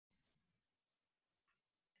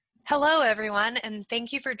Hello, everyone, and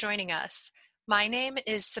thank you for joining us. My name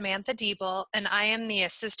is Samantha Diebel, and I am the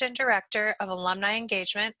Assistant Director of Alumni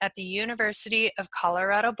Engagement at the University of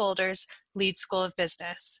Colorado Boulder's Leeds School of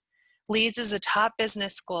Business. Leeds is a top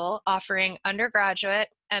business school offering undergraduate,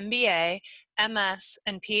 MBA, MS,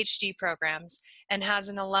 and PhD programs, and has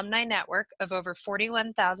an alumni network of over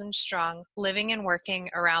 41,000 strong living and working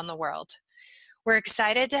around the world. We're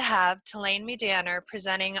excited to have Talane Miedaner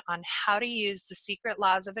presenting on how to use the secret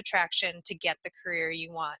laws of attraction to get the career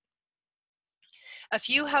you want. A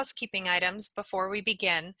few housekeeping items before we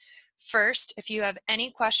begin. First, if you have any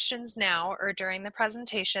questions now or during the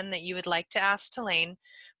presentation that you would like to ask Talane,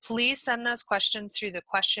 please send those questions through the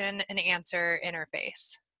question and answer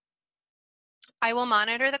interface. I will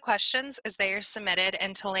monitor the questions as they are submitted,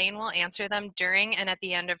 and Talane will answer them during and at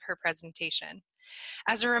the end of her presentation.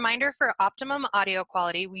 As a reminder, for optimum audio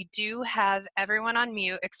quality, we do have everyone on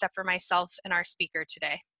mute except for myself and our speaker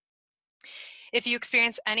today. If you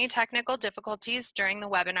experience any technical difficulties during the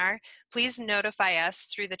webinar, please notify us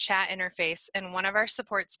through the chat interface and one of our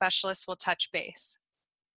support specialists will touch base.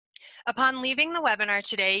 Upon leaving the webinar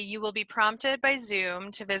today, you will be prompted by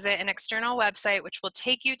Zoom to visit an external website which will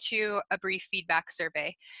take you to a brief feedback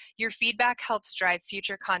survey. Your feedback helps drive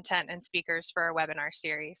future content and speakers for our webinar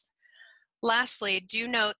series. Lastly, do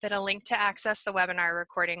note that a link to access the webinar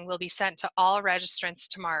recording will be sent to all registrants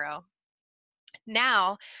tomorrow.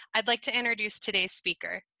 Now, I'd like to introduce today's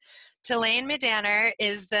speaker. Talane Miedaner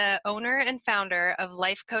is the owner and founder of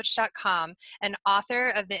lifecoach.com and author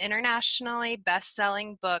of the internationally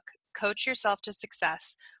best-selling book, Coach Yourself to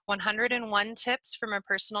Success, 101 Tips from a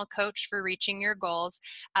Personal Coach for Reaching Your Goals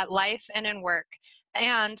at Life and in Work,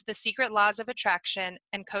 and The Secret Laws of Attraction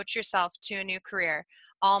and Coach Yourself to a New Career,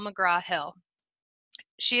 all McGraw-Hill.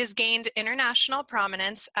 She has gained international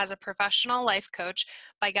prominence as a professional life coach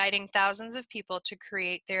by guiding thousands of people to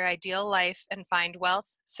create their ideal life and find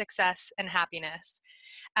wealth, success, and happiness.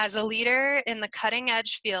 As a leader in the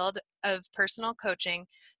cutting-edge field of personal coaching,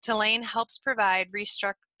 Talane helps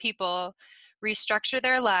people restructure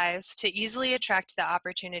their lives to easily attract the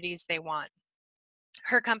opportunities they want.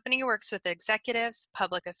 Her company works with executives,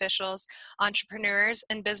 public officials, entrepreneurs,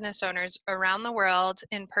 and business owners around the world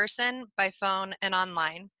in person, by phone, and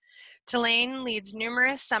online. Talane leads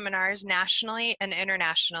numerous seminars nationally and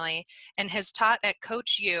internationally and has taught at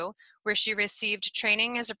Coach U, where she received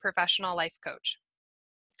training as a professional life coach.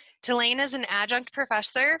 Talane is an adjunct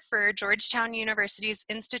professor for Georgetown University's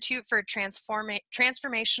Institute for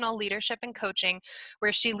Transformational Leadership and Coaching,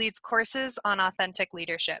 where she leads courses on authentic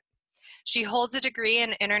leadership. She holds a degree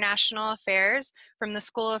in International Affairs from the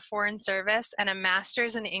School of Foreign Service and a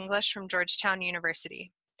master's in English from Georgetown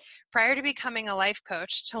University. Prior to becoming a life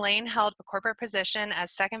coach, Talane held a corporate position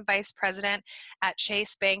as second vice president at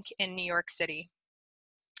Chase Bank in New York City.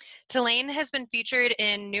 Talane has been featured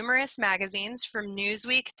in numerous magazines from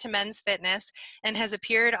Newsweek to Men's Fitness and has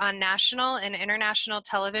appeared on national and international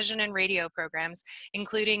television and radio programs,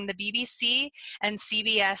 including the BBC and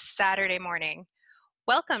CBS Saturday Morning.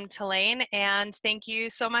 Welcome, Talane, and thank you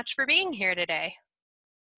so much for being here today.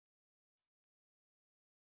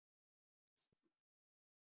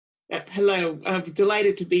 Hello, I'm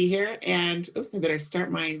delighted to be here, and I better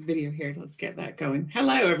start my video here. Let's get that going.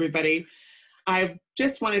 Hello, everybody. I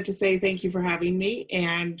just wanted to say thank you for having me,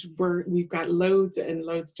 and we've got loads and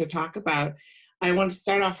loads to talk about. I want to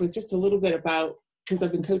start off with just a little bit about, because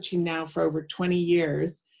I've been coaching now for over 20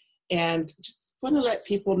 years, and just want to let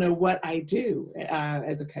people know what I do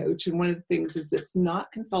as a coach. And one of the things is it's not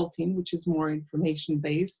consulting, which is more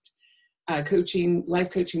information-based. Coaching, life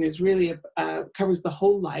coaching is really, covers the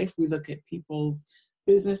whole life. We look at people's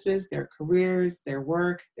businesses, their careers, their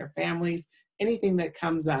work, their families. Anything that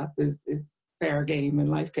comes up is fair game in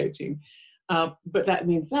life coaching. But that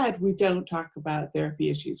being said, we don't talk about therapy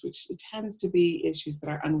issues, which tends to be issues that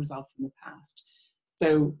are unresolved from the past.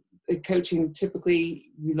 So coaching,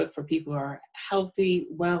 typically, we look for people who are healthy,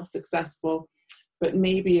 well, successful, but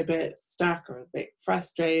maybe a bit stuck or a bit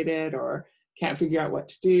frustrated or can't figure out what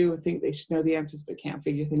to do, think they should know the answers but can't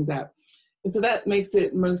figure things out. And so that makes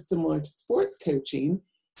it most similar to sports coaching,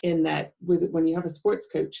 in that when you have a sports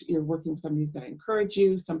coach, you're working with somebody who's going to encourage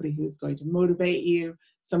you, somebody who's going to motivate you,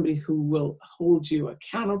 somebody who will hold you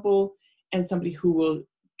accountable, and somebody who will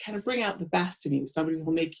kind of bring out the best in you, somebody who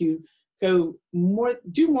will make you do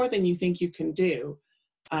more than you think you can do,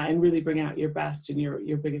 and really bring out your best and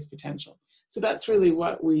your biggest potential. So that's really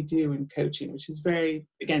what we do in coaching, which is very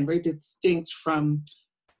distinct from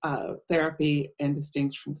therapy and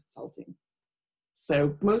distinct from consulting.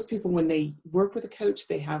 So most people, when they work with a coach,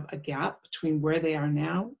 they have a gap between where they are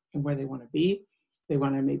now and where they want to be. they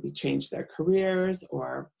want to maybe change their careers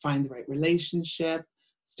or find the right relationship,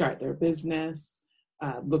 start their business,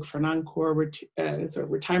 look for an encore sort of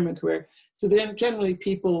retirement career. So then generally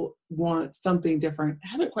people want something different,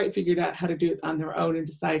 haven't quite figured out how to do it on their own, and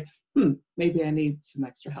decide, maybe I need some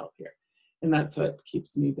extra help here. And that's what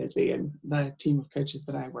keeps me busy, and the team of coaches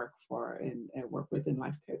that I work for and work with in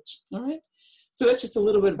Life Coach. All right. So that's just a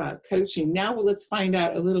little bit about coaching. Now let's find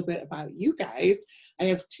out a little bit about you guys. I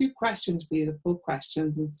have 2 questions for you, the full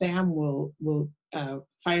questions, and Sam will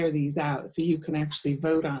fire these out so you can actually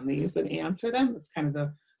vote on these and answer them. It's kind of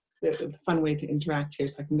the fun way to interact here,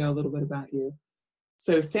 so I can know a little bit about you.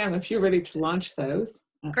 So Sam, if you're ready to launch those,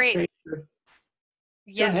 that's Great. Go ahead.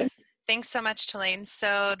 Yes. Thanks so much, Talane.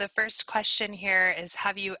 So the first question here is,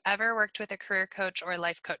 have you ever worked with a career coach or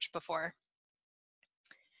life coach before?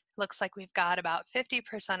 Looks like we've got about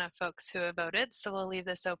 50% of folks who have voted, so we'll leave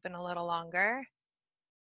this open a little longer.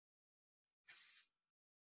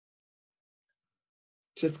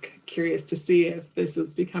 Just curious to see if this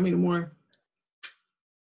is becoming a more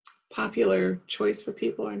popular choice for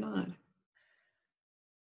people or not.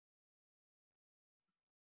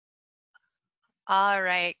 All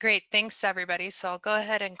right, great. Thanks, everybody. So I'll go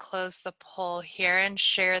ahead and close the poll here and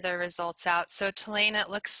share the results out. So Talane, it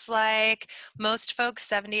looks like most folks,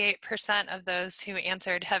 78% of those who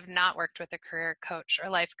answered, have not worked with a career coach or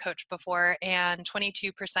life coach before, and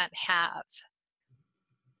 22% have.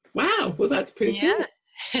 Wow, well, that's pretty cool.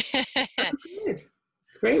 Yeah. Good.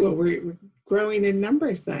 Great. Well, we're growing in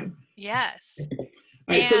numbers then. Yes. All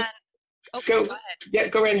right, And go ahead. Yeah,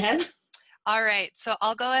 go right ahead. All right, so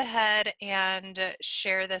I'll go ahead and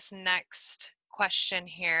share this next question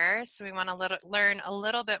here. So we want to learn a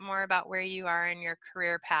little bit more about where you are in your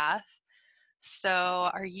career path. So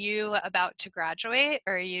are you about to graduate?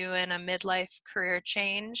 Or are you in a midlife career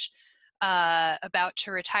change, about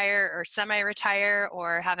to retire or semi-retire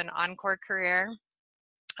or have an encore career?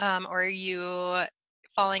 Or are you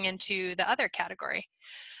falling into the other category?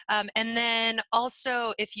 And then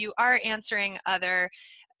also, if you are answering other,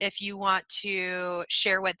 if you want to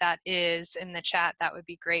share what that is in the chat, that would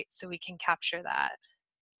be great, so we can capture that.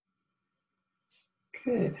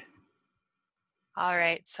 Good. All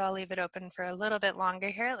right, so I'll leave it open for a little bit longer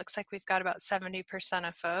here. It looks like we've got about 70%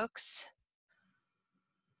 of folks.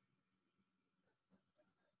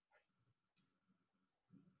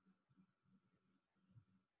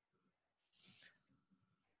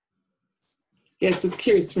 Yes, it's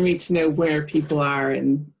curious for me to know where people are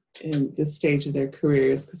in this stage of their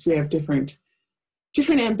careers, because we have different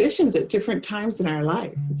ambitions at different times in our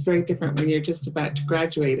life. It's very different when you're just about to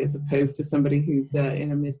graduate as opposed to somebody who's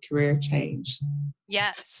in a mid-career change.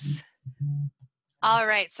 Yes. All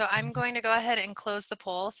right, so I'm going to go ahead and close the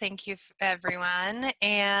poll. Thank you, everyone,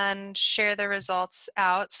 and share the results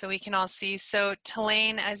out so we can all see. So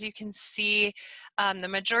Talane, as you can see, the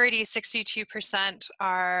majority, 62%,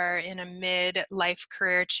 are in a mid-life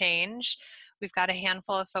career change. We've got a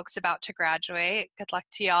handful of folks about to graduate. Good luck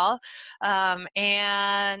to y'all.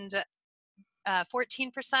 And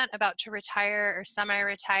 14% about to retire or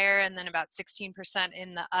semi-retire, and then about 16%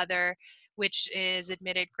 in the other, which is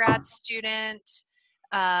admitted grad student,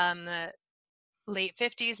 late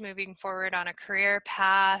 50s, moving forward on a career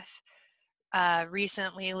path,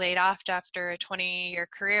 recently laid off after a 20-year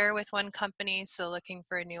career with one company, so looking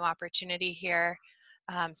for a new opportunity here.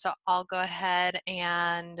 So I'll go ahead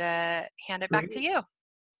and hand it back to you.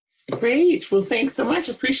 Great. Well, thanks so much.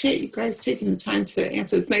 Appreciate you guys taking the time to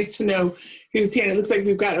answer. It's nice to know who's here. And it looks like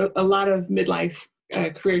we've got a lot of midlife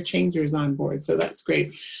career changers on board, so that's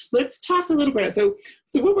great. Let's talk a little bit. So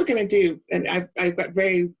what we're going to do, and I've got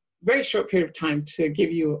very, very short period of time to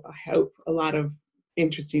give you, I hope, a lot of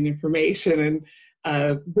interesting information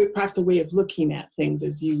and perhaps a way of looking at things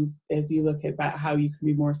as you look at about how you can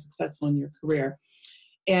be more successful in your career.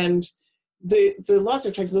 And the laws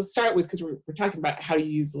of attraction, let's start with, because we're talking about how you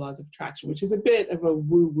use the laws of attraction, which is a bit of a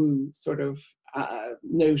woo-woo sort of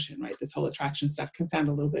notion, right? This whole attraction stuff can sound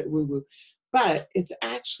a little bit woo-woo, but it's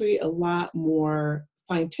actually a lot more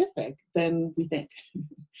scientific than we think.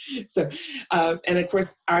 So, and of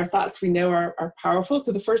course, our thoughts we know are powerful.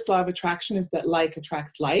 So the first law of attraction is that like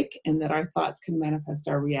attracts like, and that our thoughts can manifest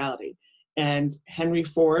our reality. And Henry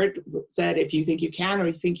Ford said, if you think you can or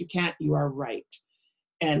you think you can't, you are right.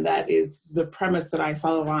 And that is the premise that I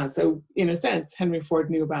follow on. So in a sense, Henry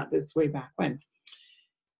Ford knew about this way back when.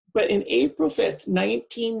 But in April 5th,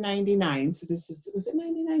 1999, so was it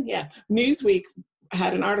 99? Yeah. Newsweek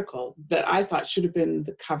had an article that I thought should have been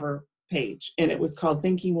the cover page. And it was called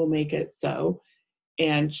Thinking Will Make It So.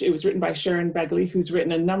 And it was written by Sharon Begley, who's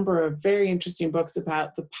written a number of very interesting books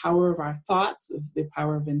about the power of our thoughts, of the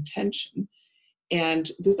power of intention.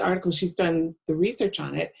 And this article, she's done the research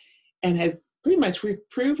on it and has pretty much, we've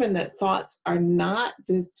proven that thoughts are not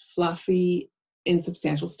this fluffy,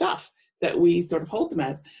 insubstantial stuff that we sort of hold them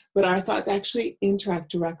as, but our thoughts actually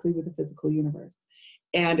interact directly with the physical universe.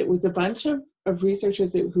 And it was a bunch of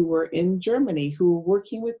researchers who were in Germany who were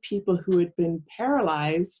working with people who had been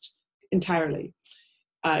paralyzed entirely,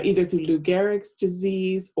 either through Lou Gehrig's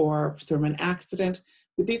disease or from an accident.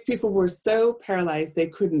 But these people were so paralyzed they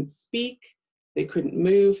couldn't speak, they couldn't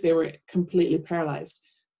move, they were completely paralyzed.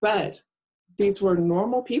 But these were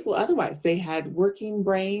normal people otherwise. They had working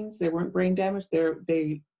brains, they weren't brain damaged,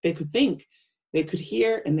 they could think, they could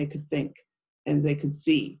hear, and they could think, and they could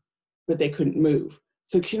see, but they couldn't move.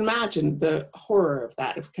 So can you imagine the horror of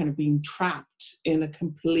that, of kind of being trapped in a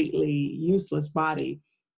completely useless body,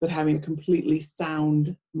 but having a completely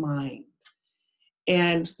sound mind?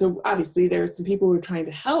 And so obviously there are some people who are trying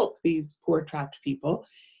to help these poor trapped people.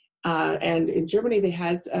 And in Germany, they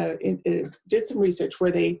had did some research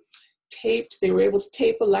where they were able to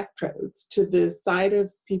tape electrodes to the side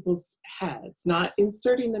of people's heads, not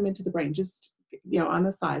inserting them into the brain, just, on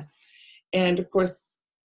the side. And of course,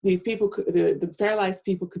 these people, the paralyzed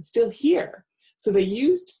people could still hear. So they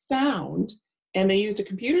used sound and they used a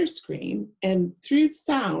computer screen, and through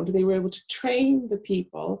sound, they were able to train the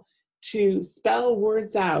people to spell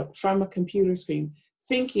words out from a computer screen,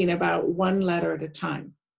 thinking about one letter at a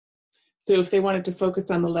time. So if they wanted to focus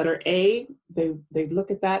on the letter A, they'd look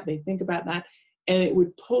at that, they'd think about that, and it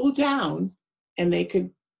would pull down and they could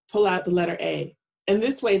pull out the letter A. And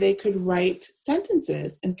this way they could write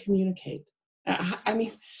sentences and communicate. I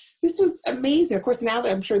mean, this was amazing. Of course, now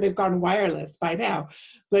that I'm sure they've gone wireless by now,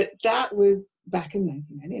 but that was back in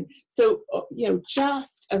 1999. So,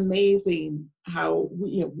 just amazing how,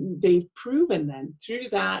 they've proven then through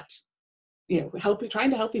that,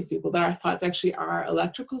 trying to help these people, that our thoughts actually are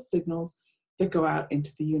electrical signals that go out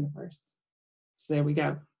into the universe. So there we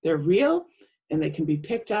go. They're real and they can be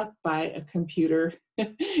picked up by a computer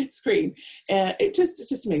screen. And it's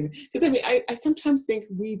just amazing. Because I sometimes think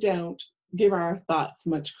we don't give our thoughts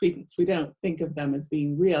much credence. We don't think of them as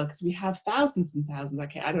being real because we have thousands and thousands.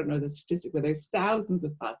 I don't know the statistic, but there's thousands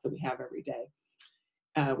of thoughts that we have every day.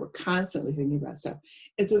 We're constantly thinking about stuff.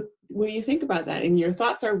 And so when you think about that, and your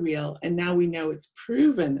thoughts are real, and now we know it's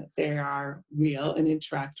proven that they are real and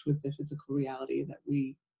interact with the physical reality that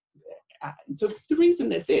we and so the reason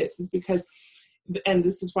this is because, and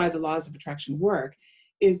this is why the laws of attraction work,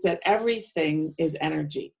 is that everything is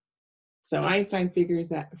energy. So Einstein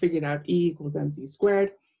figured out E equals mc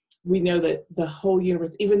squared. We know that the whole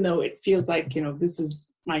universe, even though it feels like, this is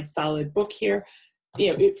my solid book here,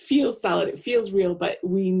 it feels solid, it feels real, but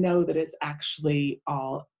we know that it's actually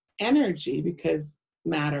all energy because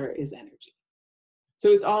matter is energy. So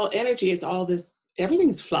it's all energy, it's all this,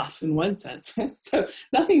 everything's fluff in one sense. So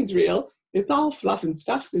nothing's real, it's all fluff and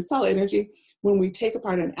stuff, it's all energy. When we take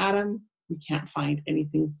apart an atom, we can't find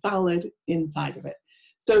anything solid inside of it.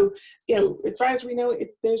 So, as far as we know,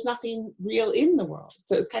 there's nothing real in the world.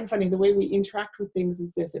 So it's kind of funny, the way we interact with things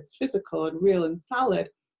as if it's physical and real and solid,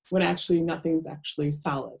 when actually nothing's actually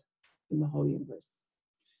solid in the whole universe.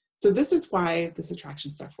 So this is why this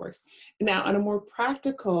attraction stuff works. Now, on a more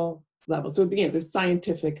practical level, so the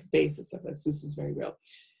scientific basis of this is very real.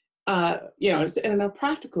 And on a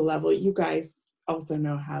practical level, you guys also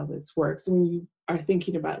know how this works. When you are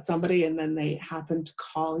thinking about somebody and then they happen to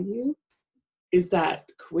call you, is that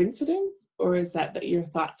coincidence, or is that your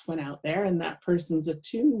thoughts went out there and that person's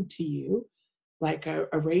attuned to you like a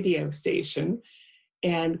radio station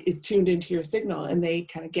and is tuned into your signal and they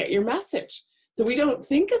kind of get your message? So we don't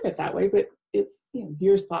think of it that way, but it's,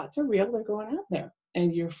 your thoughts are real, they're going out there,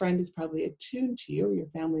 and your friend is probably attuned to you or your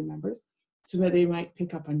family members so that they might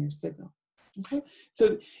pick up on your signal. Okay,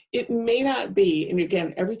 so it may not be, and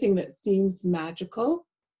again, everything that seems magical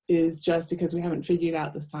is just because we haven't figured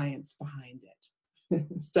out the science behind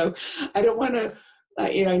it. So I don't want to,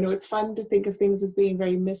 I know it's fun to think of things as being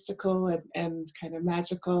very mystical and kind of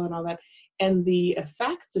magical and all that. And the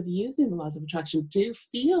effects of using the laws of attraction do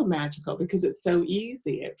feel magical because it's so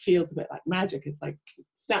easy. It feels a bit like magic. It's like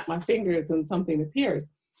snap my fingers and something appears.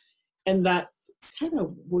 And that's kind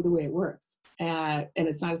of the way it works. And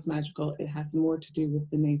it's not as magical. It has more to do with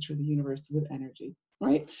the nature of the universe, with energy,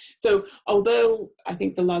 right? So although I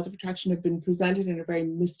think the laws of attraction have been presented in a very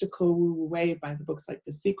mystical way by the books like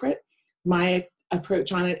The Secret, my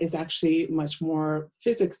approach on it is actually much more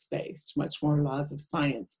physics-based, much more laws of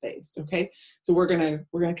science-based, okay? So we're gonna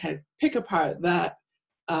kind of pick apart that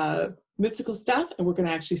mystical stuff, and we're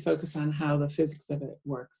gonna actually focus on how the physics of it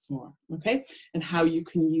works more, okay? And how you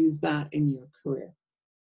can use that in your career.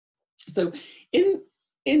 So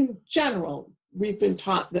in general, we've been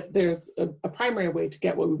taught that there's a primary way to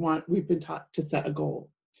get what we want. We've been taught to set a goal.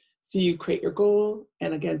 So you create your goal,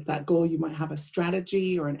 and against that goal, you might have a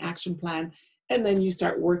strategy or an action plan, and then you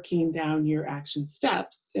start working down your action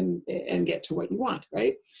steps and get to what you want,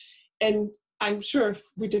 right? And I'm sure if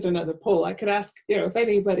we did another poll, I could ask, if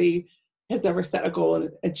anybody has ever set a goal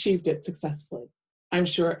and achieved it successfully. I'm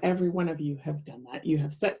sure every one of you have done that. You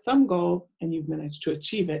have set some goal and you've managed to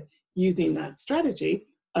achieve it using that strategy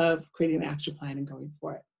of creating an action plan and going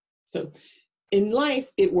for it. So in life,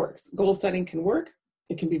 it works. Goal setting can work.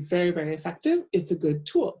 It can be very, very effective. It's a good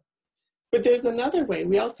tool. But there's another way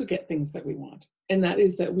we also get things that we want, and that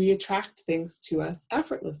is that we attract things to us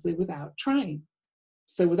effortlessly without trying.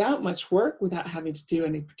 So without much work, without having to do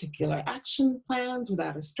any particular action plans,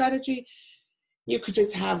 without a strategy, you could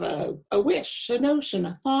just have a wish, a notion,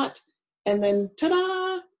 a thought, and then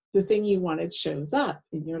ta-da, the thing you wanted shows up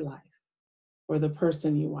in your life, or the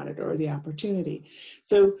person you wanted, or the opportunity.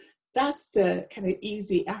 So that's the kind of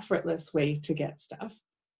easy, effortless way to get stuff.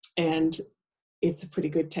 And it's a pretty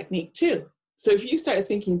good technique too. So if you start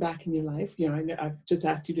thinking back in your life, I know I've just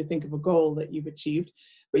asked you to think of a goal that you've achieved,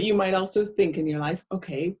 but you might also think in your life,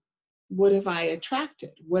 okay, what have I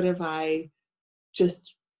attracted? What have I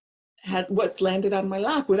just had, what's landed on my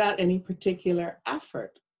lap without any particular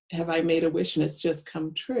effort? Have I made a wish and it's just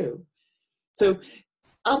come true? So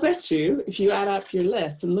I'll bet you, if you add up your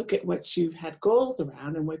list and look at what you've had goals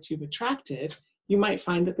around and what you've attracted, you might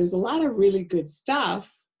find that there's a lot of really good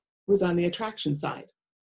stuff was on the attraction side.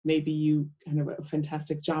 Maybe you kind of a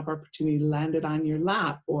fantastic job opportunity landed on your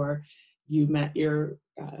lap, or you met your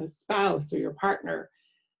spouse or your partner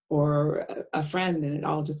or a friend, and it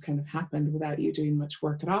all just kind of happened without you doing much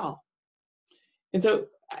work at all. And so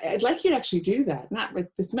I'd like you to actually do that, not at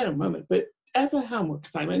this moment, but as a homework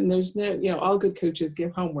assignment. And there's no, all good coaches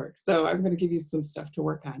give homework. So I'm going to give you some stuff to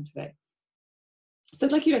work on today. So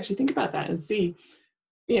I'd like you to actually think about that and see,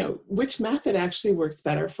 which method actually works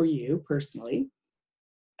better for you personally.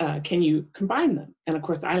 Can you combine them? And of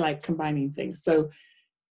course, I like combining things. So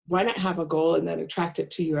why not have a goal and then attract it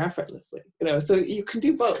to you effortlessly? So you can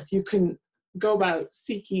do both. You can go about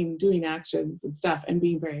seeking, doing actions and stuff, and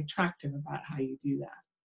being very attractive about how you do that.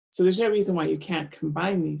 So there's no reason why you can't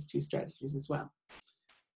combine these two strategies as well.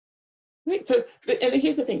 Right. So, and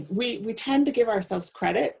here's the thing: we tend to give ourselves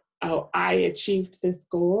credit. Oh, I achieved this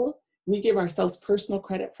goal. We give ourselves personal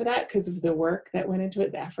credit for that because of the work that went into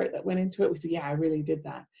it, the effort that went into it. We say, yeah, I really did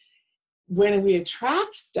that. When we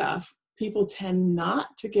attract stuff, people tend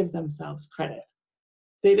not to give themselves credit.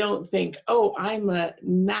 They don't think, oh, I'm a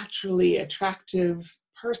naturally attractive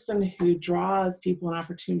person who draws people and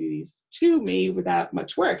opportunities to me without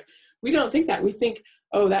much work. We don't think that. We think,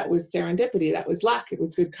 oh, that was serendipity. That was luck. It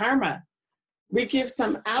was good karma. We give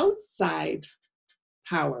some outside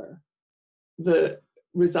power the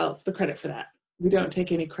results, the credit for that. We don't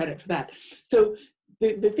take any credit for that. So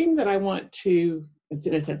the thing that I want to,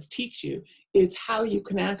 in a sense, teach you is how you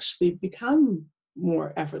can actually become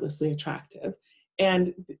more effortlessly attractive.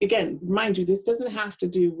 And again, mind you, this doesn't have to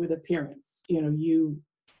do with appearance.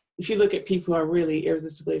 If you look at people who are really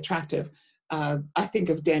irresistibly attractive, I think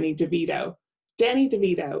of Danny DeVito. Danny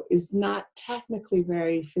DeVito is not technically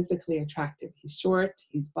very physically attractive. He's short,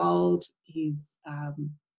 he's bald, he's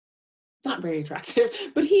not very attractive,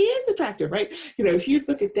 but he is attractive, right? If you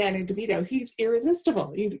look at Danny DeVito, he's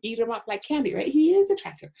irresistible. You'd eat him up like candy, right? He is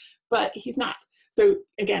attractive, but he's not. So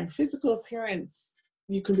again, physical appearance,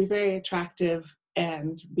 you can be very attractive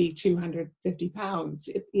and be 250 pounds.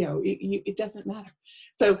 It doesn't matter.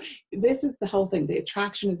 So this is the whole thing. The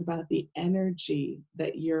attraction is about the energy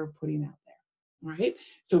that you're putting out there, right?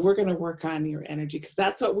 So we're going to work on your energy because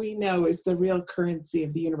that's what we know is the real currency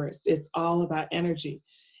of the universe. It's all about energy.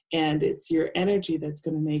 And it's your energy that's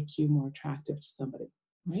going to make you more attractive to somebody,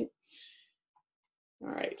 right?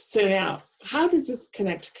 All right. So now, how does this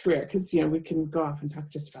connect to career? Because, we can go off and talk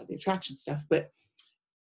just about the attraction stuff, but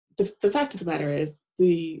the fact of the matter is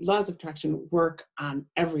the laws of attraction work on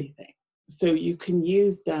everything. So you can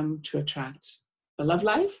use them to attract a love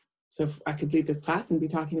life. So if I could lead this class and be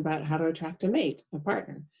talking about how to attract a mate, a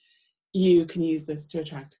partner. You can use this to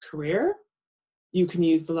attract a career. You can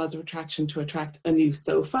use the laws of attraction to attract a new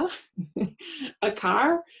sofa, a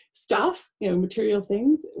car, stuff, material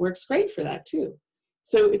things. It works great for that too.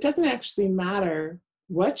 So it doesn't actually matter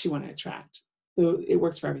what you want to attract. So it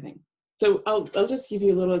works for everything. So I'll just give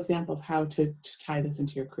you a little example of how to tie this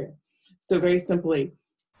into your career. So very simply,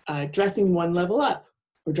 dressing one level up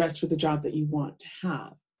or dress for the job that you want to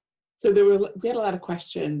have. So we had a lot of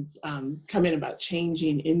questions come in about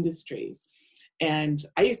changing industries. And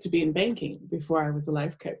I used to be in banking before I was a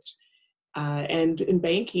life coach. And in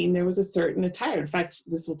banking, there was a certain attire. In fact,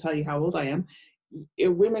 this will tell you how old I am.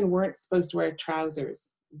 Women weren't supposed to wear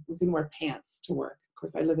trousers. We can wear pants to work. Of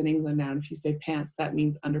course, I live in England now, and if you say pants, that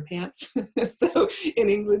means underpants. So in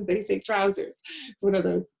England, they say trousers. It's one of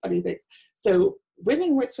those funny things. So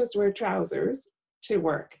women weren't supposed to wear trousers to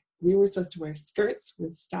work. We were supposed to wear skirts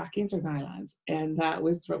with stockings or nylons, and that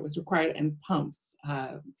was what was required, and pumps,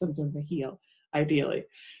 some sort of a heel, ideally.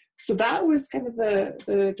 So that was kind of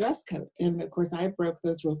the dress code. And of course, I broke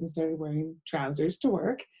those rules and started wearing trousers to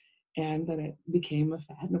work. And then it became a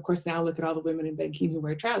fad. And of course, now look at all the women in banking who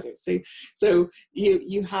wear trousers. So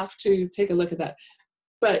you have to take a look at that.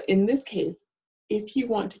 But in this case, if you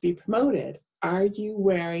want to be promoted, are you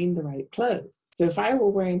wearing the right clothes? So if I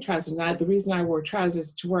were wearing trousers, the reason I wore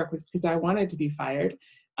trousers to work was because I wanted to be fired,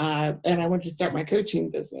 and I wanted to start my coaching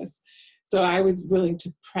business. So I was willing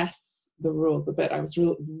to press the rules a bit. I was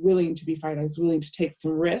willing to be fired. I was willing to take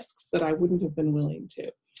some risks that I wouldn't have been willing to.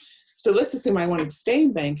 So let's assume I wanted to stay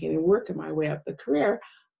in banking and work my way up the career.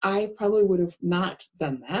 I probably would have not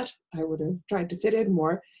done that. I would have tried to fit in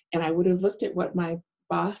more, and I would have looked at what my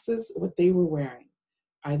bosses, what they were wearing.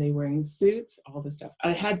 Are they wearing suits? All this stuff.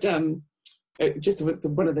 I had just with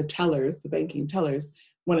one of the tellers, the banking tellers,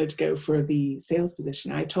 wanted to go for the sales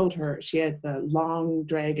position. I told her she had the long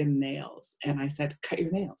dragon nails, and I said, cut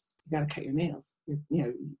your nails. You got to cut your nails.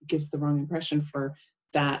 It gives the wrong impression for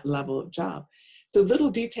that level of job. So little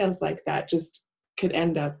details like that just could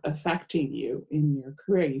end up affecting you in your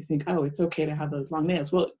career. You think, oh, it's okay to have those long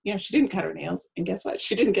nails. Well, she didn't cut her nails, and guess what?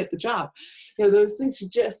 She didn't get the job. Those things, you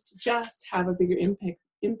just have a bigger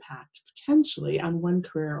impact potentially on one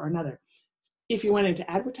career or another. If you went into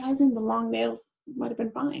advertising, the long nails might have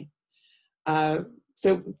been fine.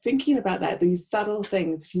 So thinking about that, these subtle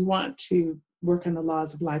things, if you want to work on the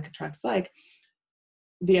laws of like attracts like,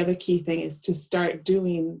 the other key thing is to start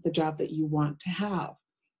doing the job that you want to have.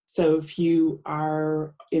 So if you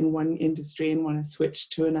are in one industry and want to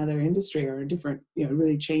switch to another industry or a different,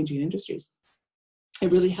 really changing industries,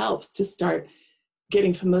 it really helps to start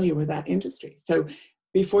getting familiar with that industry. So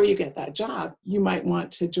before you get that job, you might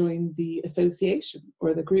want to join the association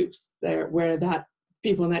or the groups there where that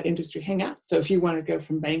people in that industry hang out. So if you want to go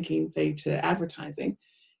from banking, say, to advertising,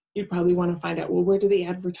 you'd probably want to find out, well, where do the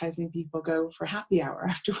advertising people go for happy hour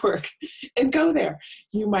after work, and go there.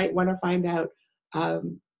 You might want to find out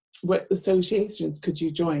what associations could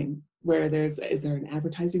you join, where is there an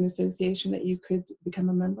advertising association that you could become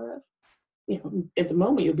a member of? At the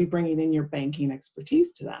moment, you'll be bringing in your banking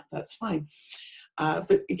expertise to that. That's fine.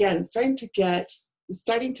 But again, starting to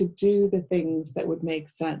do the things that would make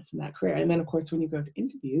sense in that career. And then, of course, when you go to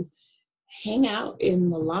interviews, hang out in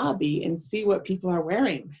the lobby and see what people are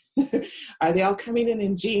wearing. Are they all coming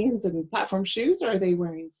in jeans and platform shoes, or are they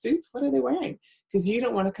wearing suits? What are they wearing? Because you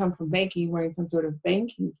don't want to come from banking wearing some sort of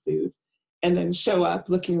banking suit and then show up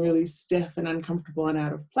looking really stiff and uncomfortable and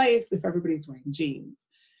out of place if everybody's wearing jeans.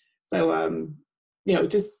 So,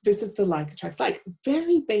 this is the like attracts like.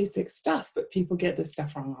 Very basic stuff, but people get this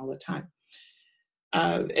stuff wrong all the time.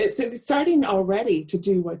 It's starting already to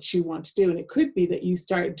do what you want to do, and it could be that you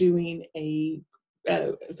start doing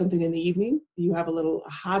something in the evening. You have a little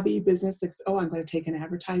hobby business. I'm going to take an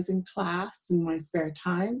advertising class in my spare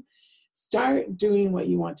time. Start doing what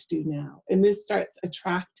you want to do now, and this starts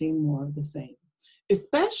attracting more of the same,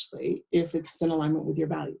 especially if it's in alignment with your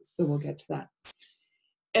values. So we'll get to that.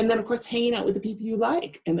 And then, of course, hanging out with the people you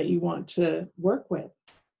like and that you want to work with.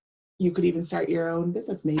 You could even start your own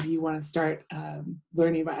business. Maybe you want to start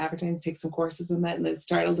learning about advertising, take some courses on that, and then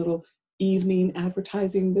start a little evening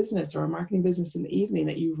advertising business or a marketing business in the evening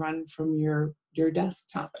that you run from your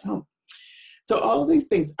desktop at home. So all of these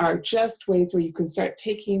things are just ways where you can start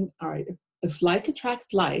taking, all right, if like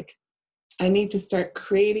attracts like, I need to start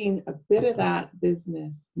creating a bit of that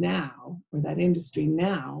business now, or that industry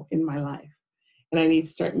now in my life. And I need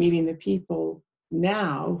to start meeting the people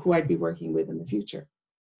now who I'd be working with in the future.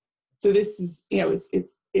 So this is,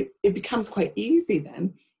 it becomes quite easy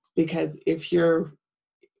then, because if you're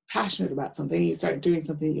passionate about something, you start doing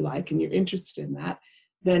something you like and you're interested in that,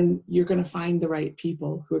 then you're going to find the right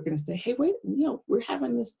people who are going to say, hey, wait, we're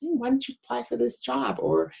having this thing. Why don't you apply for this job?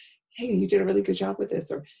 Or, hey, you did a really good job with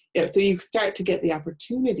this. Or, so you start to get the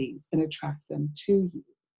opportunities and attract them to you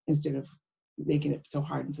instead of making it so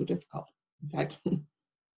hard and so difficult. In fact,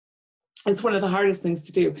 it's one of the hardest things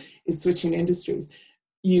to do is switching industries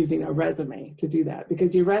using a resume to do that,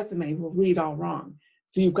 because your resume will read all wrong.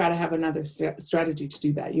 So you've got to have another strategy to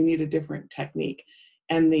do that. You need a different technique.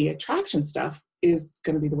 And the attraction stuff is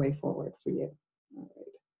going to be the way forward for you. All right.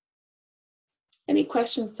 Any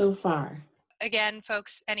questions so far? again,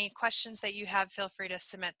 folks, any questions that you have, feel free to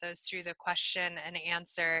submit those through the question and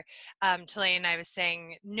answer. Talane, I was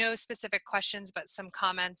saying no specific questions, but some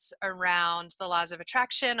comments around the laws of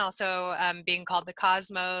attraction, also being called the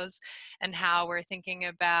cosmos, and how we're thinking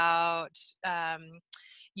about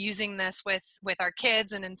using this with our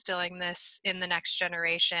kids and instilling this in the next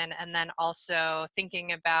generation, and then also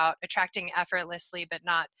thinking about attracting effortlessly, but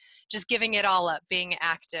not just giving it all up, being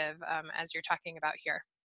active, as you're talking about here.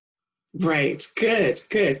 Right. Good.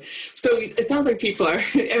 Good. So it sounds like people are,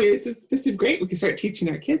 I mean, this is great. We can start teaching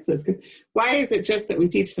our kids this, because why is it just that we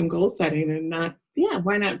teach them goal setting and not,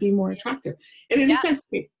 why not be more attractive? And in a sense,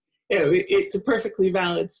 it's a perfectly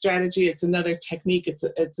valid strategy. It's another technique.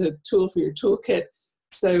 It's a tool for your toolkit.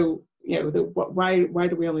 So, why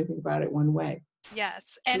do we only think about it one way?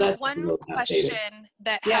 Yes. And one question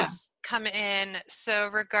that has come in, so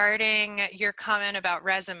regarding your comment about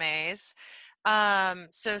resumes,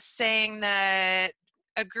 so saying that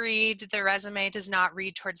agreed, the resume does not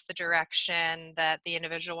read towards the direction that the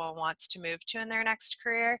individual wants to move to in their next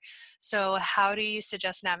career. So how do you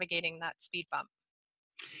suggest navigating that speed bump?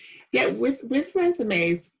 Yeah, with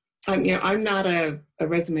resumes, I'm not a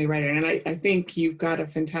resume writer, and I think you've got a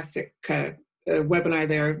fantastic webinar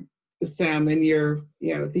there, Sam, in your,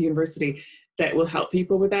 at the university, that will help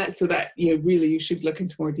people with that, so that, really you should look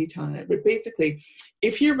into more detail on it. But basically,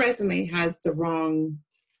 if your resume has the wrong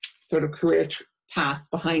sort of career path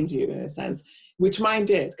behind you, in a sense, which mine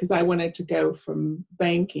did, because I wanted to go from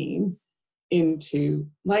banking into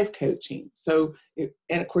life coaching. So,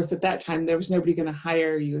 and of course, at that time, there was nobody going to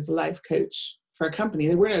hire you as a life coach for a company.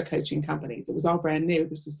 There were no coaching companies. It was all brand new.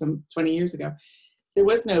 This was some 20 years ago. There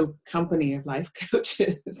was no company of life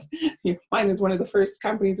coaches. Mine was one of the first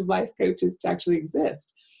companies of life coaches to actually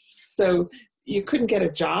exist. So you couldn't get a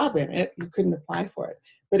job in it. You couldn't apply for it.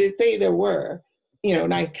 But say there were,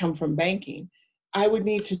 and I come from banking, I would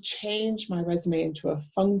need to change my resume into a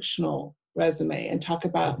functional resume and talk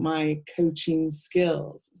about my coaching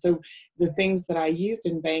skills. So the things that I used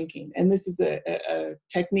in banking, and this is a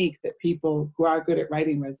technique that people who are good at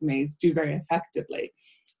writing resumes do very effectively.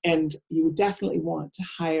 And you would definitely want to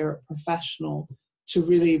hire a professional to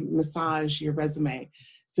really massage your resume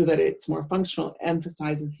so that it's more functional,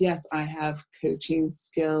 emphasizes, yes, I have coaching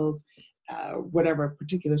skills, whatever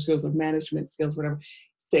particular skills of management skills, whatever,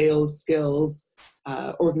 sales skills,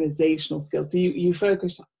 organizational skills. So you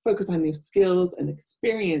focus on the skills and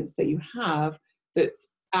experience that you have that's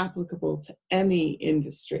applicable to any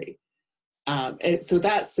industry. So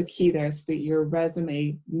that's the key there, so that your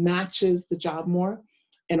resume matches the job more.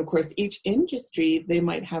 And of course, each industry, they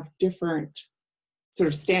might have different sort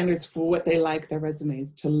of standards for what they like their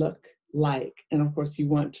resumes to look like. And of course, you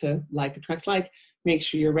want to attracts like, make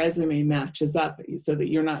sure your resume matches up so that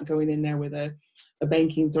you're not going in there with a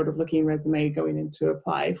banking sort of looking resume going in to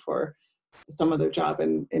apply for some other job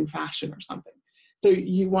in fashion or something. So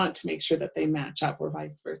you want to make sure that they match up, or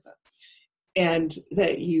vice versa. And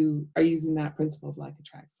that you are using that principle of like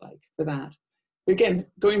attracts like for that. But again,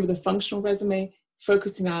 going with a functional resume,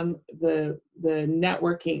 focusing on the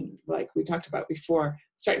networking, like we talked about before,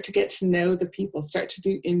 start to get to know the people, start to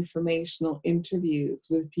do informational interviews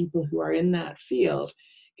with people who are in that field,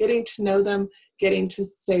 getting to know them, getting to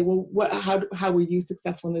say, well, how were you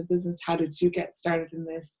successful in this business? How did you get started in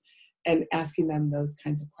this? And asking them those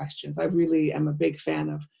kinds of questions. I really am a big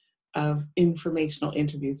fan of informational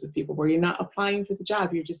interviews with people, where you're not applying for the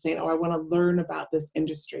job, you're just saying, I want to learn about this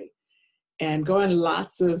industry. And go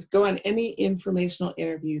on any informational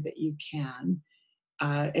interview that you can,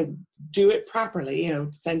 and do it properly.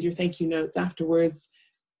 Send your thank you notes afterwards.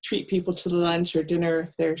 Treat people to the lunch or dinner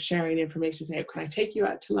if they're sharing information. Say, can I take you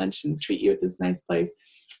out to lunch and treat you at this nice place,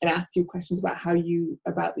 and ask you questions about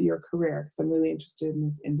about your career, because I'm really interested in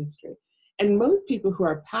this industry. And most people who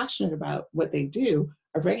are passionate about what they do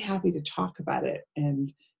are very happy to talk about it,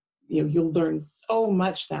 and you'll learn so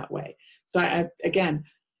much that way. So again,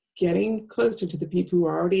 getting closer to the people who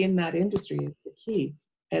are already in that industry is the key.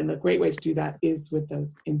 And the great way to do that is with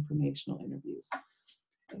those informational interviews.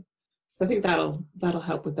 Okay. So I think that'll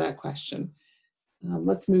help with that question.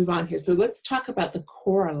 Let's move on here. So let's talk about the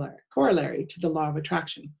corollary to the law of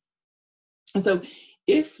attraction. And so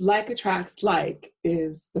if like attracts like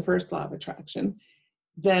is the first law of attraction,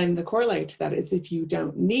 then the corollary to that is if you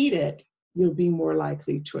don't need it, you'll be more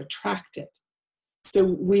likely to attract it. So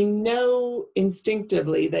we know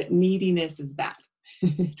instinctively that neediness is bad.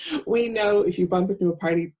 We know if you bump into a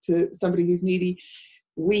party to somebody who's needy,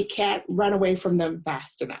 we can't run away from them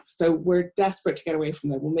fast enough. So we're desperate to get away from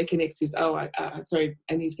them. We'll make an excuse. Oh, I'm sorry,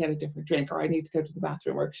 I need to get a different drink, or I need to go to the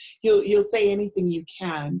bathroom, or you'll say anything you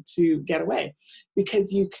can to get away,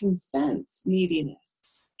 because you can sense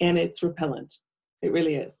neediness, and it's repellent. It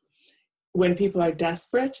really is. When people are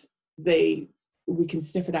desperate, we can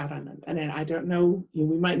sniff it out on them. And I don't know,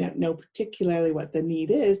 we might not know particularly what the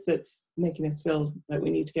need is that's making us feel that we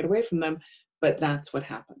need to get away from them, but that's what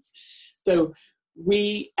happens. So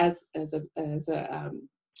we, as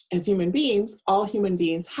human beings, all human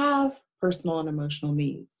beings have personal and emotional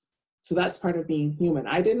needs. So that's part of being human.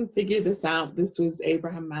 I didn't figure this out. This was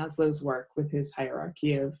Abraham Maslow's work with his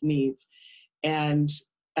hierarchy of needs. And,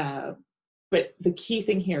 but the key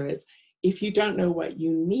thing here is, if you don't know what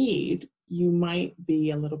you need, you might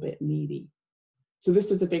be a little bit needy. So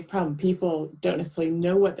this is a big problem. People don't necessarily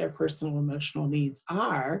know what their personal emotional needs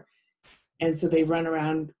are. And so they run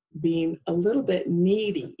around being a little bit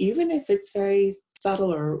needy, even if it's very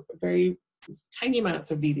subtle or very tiny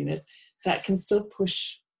amounts of neediness, that can still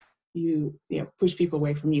push push people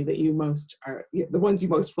away from you, that you most are, the ones you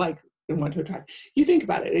most like and want to attract. You think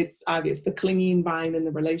about it, it's obvious. The clinging vine in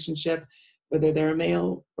the relationship, whether they're a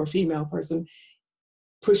male or female person,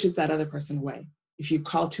 pushes that other person away. If you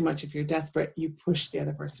call too much, if you're desperate, you push the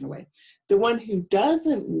other person away. The one who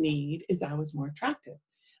doesn't need is always more attractive.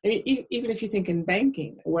 I mean, even if you think in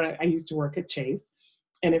banking, when I used to work at Chase,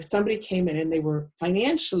 and if somebody came in and they were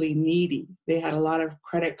financially needy, they had a lot of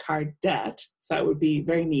credit card debt, so that would be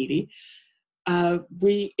very needy.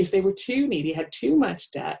 If they were too needy, had too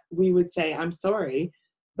much debt, we would say, I'm sorry,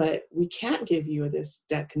 but we can't give you this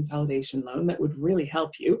debt consolidation loan that would really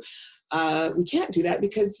help you. We can't do that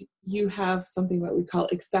because you have something that we call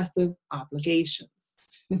excessive obligations.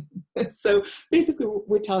 So basically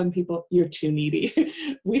we're telling people, you're too needy.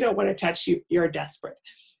 We don't want to touch you. You're desperate.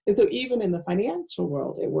 And so even in the financial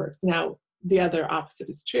world, it works. Now, the other opposite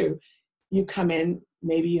is true. You come in,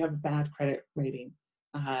 maybe you have a bad credit rating,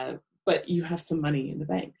 but you have some money in the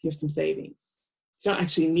bank. You have some savings. So you don't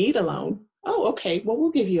actually need a loan. Oh, okay, well,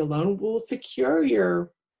 we'll give you a loan. We'll secure your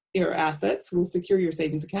assets. We'll secure your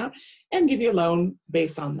savings account and give you a loan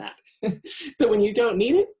based on that. So when you don't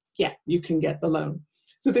need it, yeah, you can get the loan.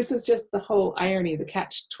 So this is just the whole irony, the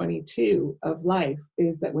catch-22 of life,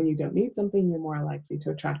 is that when you don't need something, you're more likely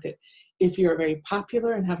to attract it. If you're very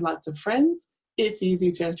popular and have lots of friends, it's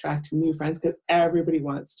easy to attract new friends because everybody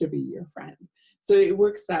wants to be your friend. So it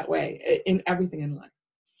works that way in everything in life.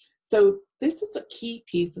 So this is a key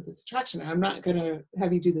piece of this attraction. I'm not going to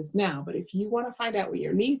have you do this now, but if you want to find out what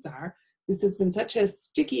your needs are, this has been such a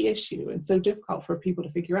sticky issue and so difficult for people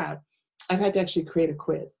to figure out. I've had to actually create a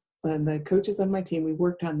quiz. And the coaches on my team, we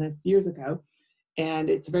worked on this years ago,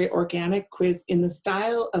 and it's a very organic quiz in the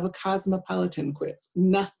style of a cosmopolitan quiz,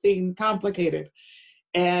 nothing complicated.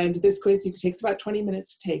 And this quiz takes about 20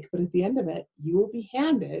 minutes to take, but at the end of it, you will be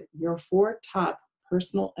handed your 4 top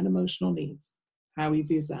personal and emotional needs. How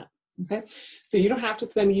easy is that? Okay, so you don't have to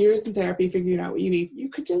spend years in therapy figuring out what you need. You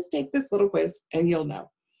could just take this little quiz and you'll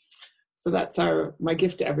know. So that's my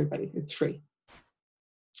gift to everybody. It's free.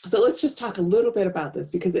 So let's just talk a little bit about this,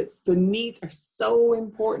 because the needs are so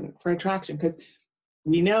important for attraction, because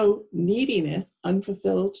we know neediness,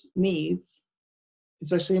 unfulfilled needs,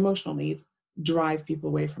 especially emotional needs, drive people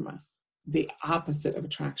away from us. The opposite of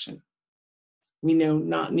attraction. We know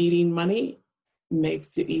not needing money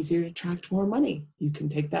makes it easier to attract more money. You can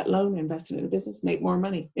take that loan, invest it in a business, make more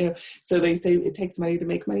money. So they say it takes money to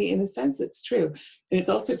make money. In a sense, it's true. And it's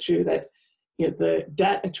also true that the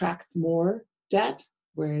debt attracts more debt.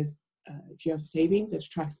 Whereas if you have savings, it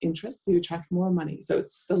attracts interest, so you attract more money. So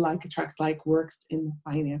it's the like attracts like works in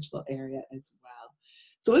the financial area as well.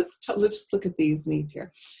 So let's just look at these needs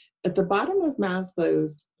here. At the bottom of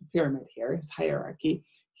Maslow's pyramid here, his hierarchy,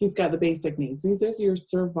 he's got the basic needs. These are your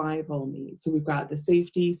survival needs. So we've got the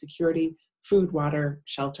safety, security, food, water,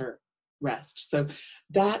 shelter, rest. So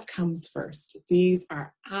that comes first. These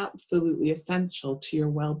are absolutely essential to your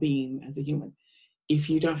well-being as a human. If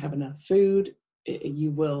you don't have enough food, you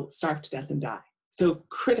will starve to death and die. So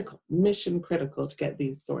critical, mission critical to get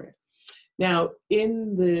these sorted. Now,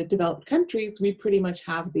 in the developed countries, we pretty much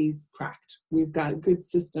have these cracked. We've got good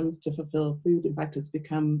systems to fulfill food. In fact, it's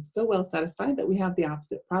become so well satisfied that we have the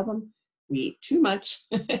opposite problem. We eat too much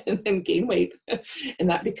and then gain weight, and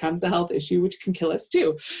that becomes a health issue, which can kill us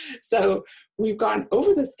too. So we've gone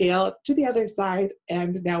over the scale to the other side,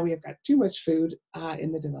 and now we have got too much food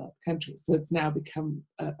in the developed countries. So it's now become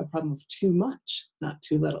a problem of too much, not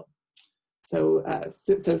too little. So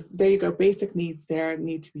there you go. Basic needs there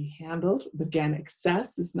need to be handled. But again,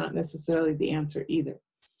 excess is not necessarily the answer either.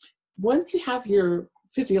 Once you have your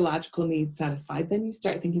physiological needs satisfied, then you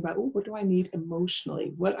start thinking about, oh, what do I need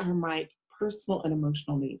emotionally? What are my personal and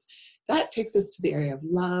emotional needs? That takes us to the area of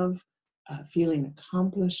love, feeling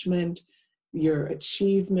accomplishment, your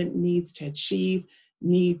achievement needs to achieve,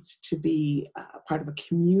 needs to be part of a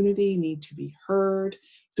community, need to be heard.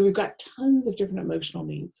 So we've got tons of different emotional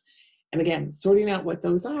needs. And again, sorting out what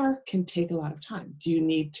those are can take a lot of time. Do you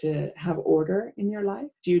need to have order in your life?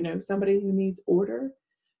 Do you know somebody who needs order?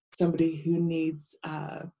 Somebody who needs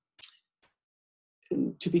to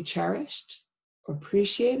be cherished or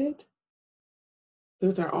appreciated?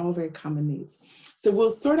 Those are all very common needs. So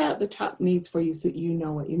we'll sort out the top needs for you so that you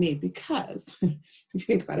know what you need, because if you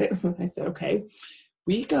think about it, I said, okay,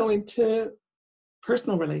 we go into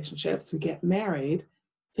personal relationships, we get married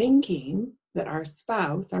thinking that our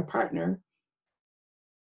spouse, our partner,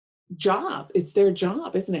 it's their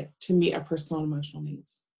job, isn't it, to meet our personal and emotional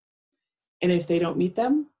needs. And if they don't meet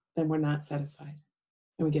them, then we're not satisfied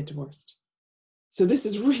and we get divorced. So this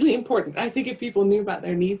is really important. I think if people knew about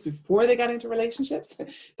their needs before they got into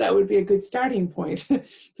relationships, that would be a good starting point.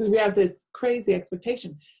 So we have this crazy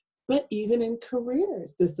expectation. But even in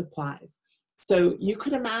careers, this applies. So you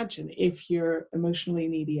could imagine if you're emotionally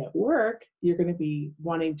needy at work, you're going to be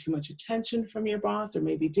wanting too much attention from your boss or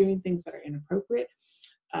maybe doing things that are inappropriate.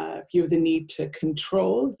 If you have the need to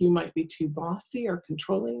control, you might be too bossy or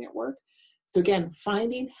controlling at work. So again,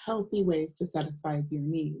 finding healthy ways to satisfy your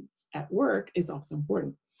needs at work is also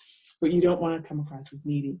important, but you don't want to come across as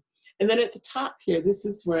needy. And then at the top here, this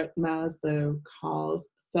is what Maslow calls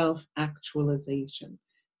self-actualization.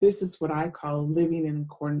 This is what I call living in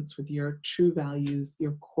accordance with your true values,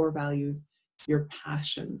 your core values, your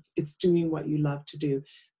passions. It's doing what you love to do.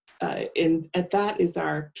 And that is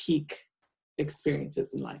our peak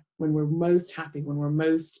experiences in life, when we're most happy, when we're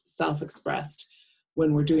most self-expressed,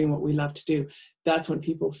 when we're doing what we love to do. That's when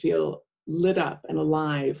people feel lit up and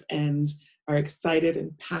alive and are excited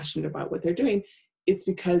and passionate about what they're doing. It's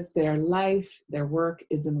because their life, their work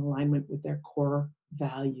is in alignment with their core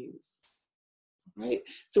values. Right?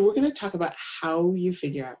 So we're going to talk about how you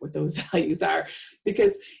figure out what those values are,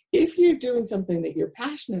 because if you're doing something that you're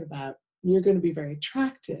passionate about, you're going to be very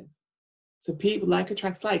attractive. So people, like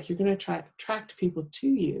attracts like, you're going to attract people to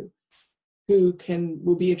you who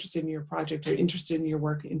will be interested in your project or interested in your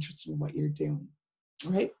work, interested in what you're doing,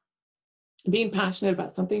 right? Being passionate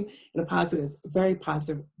about something in a positive is very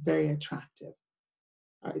positive, very attractive.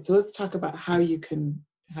 All right, so let's talk about how you can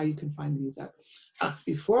find these out.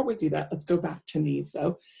 Before we do that, let's go back to needs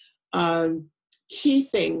though. Key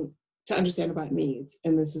thing to understand about needs,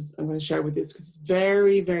 and this is, I'm going to share with you because it's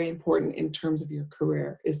very, very important in terms of your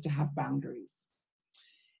career, is to have boundaries.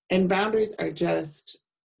 And boundaries are just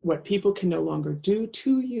what people can no longer do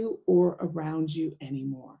to you or around you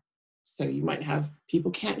anymore. So you might have, people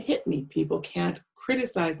can't hit me, people can't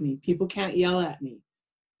criticize me, people can't yell at me,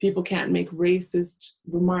 people can't make racist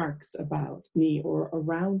remarks about me or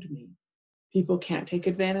around me, people can't take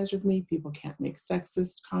advantage of me, people can't make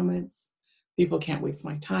sexist comments, people can't waste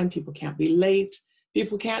my time, people can't be late,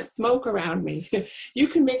 people can't smoke around me. You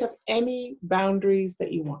can make up any boundaries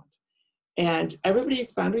that you want. And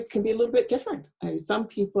everybody's boundaries can be a little bit different. Some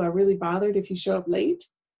people are really bothered if you show up late,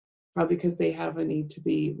 probably because they have a need to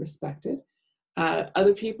be respected.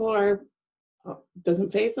 Other people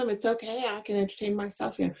doesn't faze them. It's okay. I can entertain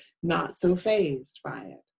myself. Not so fazed by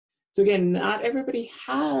it. So again, not everybody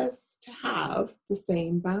has to have the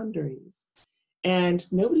same boundaries. And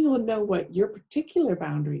nobody will know what your particular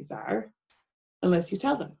boundaries are unless you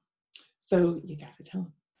tell them. So you got to tell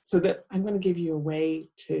them. So that I'm going to give you a way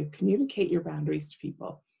to communicate your boundaries to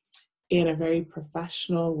people in a very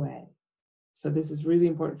professional way. So this is really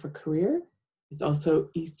important for career. It's also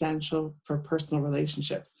essential for personal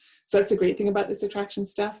relationships. So that's the great thing about this attraction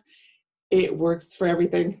stuff. It works for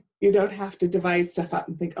everything. You don't have to divide stuff up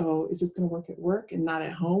and think, oh, is this going to work at work and not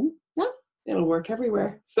at home? No, it'll work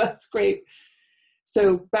everywhere. So that's great.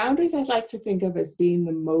 So boundaries I'd like to think of as being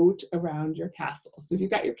the moat around your castle. So if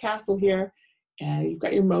you've got your castle here, and you've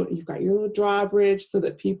got your moat, you've got your little drawbridge so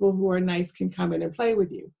that people who are nice can come in and play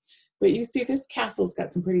with you. But you see, this castle's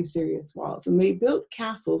got some pretty serious walls, and they built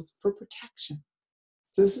castles for protection.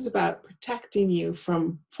 So this is about protecting you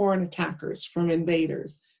from foreign attackers, from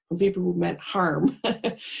invaders, from people who meant harm.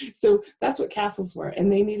 So that's what castles were,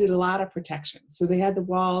 and they needed a lot of protection. So they had the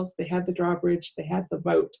walls, they had the drawbridge, they had the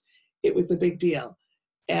moat. It was a big deal.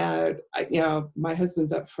 And my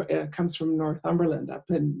husband's comes from Northumberland,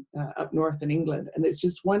 up north in England, and it's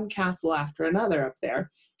just one castle after another up there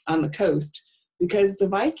on the coast, because the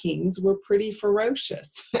Vikings were pretty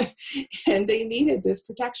ferocious and they needed this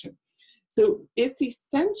protection. So it's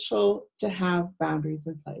essential to have boundaries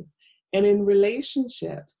in place. And in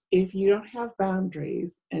relationships, if you don't have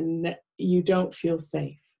boundaries and you don't feel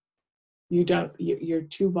safe, you're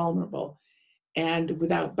too vulnerable. And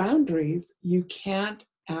without boundaries, you can't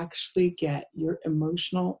actually get your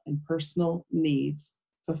emotional and personal needs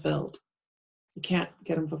fulfilled. You can't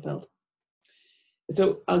get them fulfilled.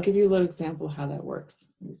 So I'll give you a little example of how that works.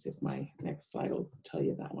 Let me see if my next slide will tell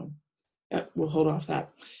you that one. We'll hold off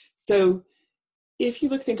that. So if you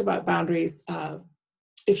think about boundaries,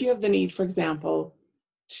 if you have the need, for example,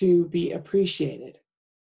 to be appreciated,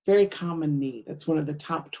 very common need. That's one of the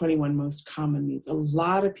top 21 most common needs. A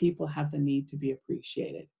lot of people have the need to be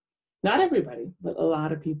appreciated. Not everybody, but a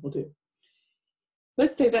lot of people do.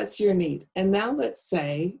 Let's say that's your need. And now let's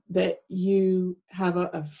say that you have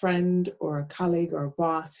a friend or a colleague or a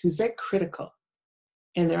boss who's very critical,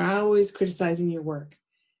 and they're always criticizing your work,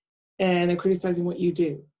 and they're criticizing what you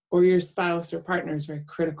do, or your spouse or partner is very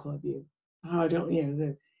critical of you. Oh,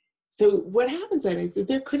 so what happens then is that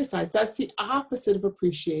they're criticized. That's the opposite of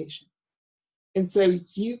appreciation. And so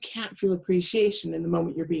you can't feel appreciation in the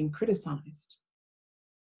moment you're being criticized.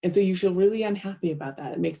 And so you feel really unhappy about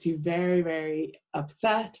that. It makes you very, very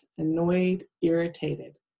upset, annoyed,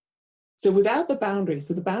 irritated. So without the boundary,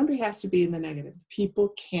 so the boundary has to be in the negative.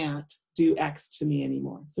 People can't do X to me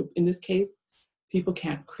anymore. So in this case, people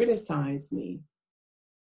can't criticize me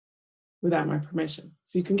without my permission.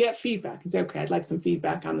 So you can get feedback and say, okay, I'd like some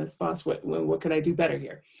feedback on this, boss. What could I do better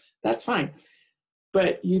here? That's fine.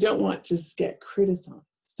 But you don't want to just get criticized.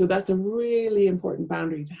 So that's a really important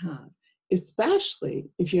boundary to have,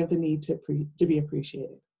 especially if you have the need to be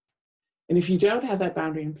appreciated. And if you don't have that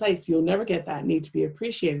boundary in place, you'll never get that need to be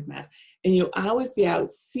appreciated met. And you'll always be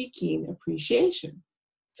out seeking appreciation.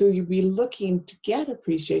 So you'll be looking to get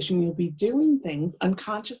appreciation. You'll be doing things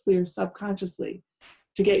unconsciously or subconsciously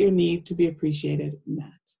to get your need to be appreciated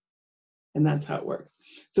met. And that's how it works.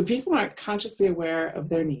 So people aren't consciously aware of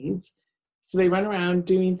their needs. So they run around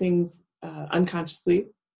doing things unconsciously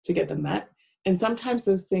to get them met. And sometimes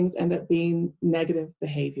those things end up being negative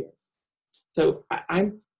behaviors. So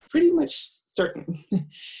I'm pretty much certain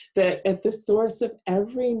that at the source of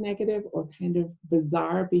every negative or kind of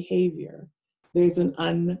bizarre behavior, there's an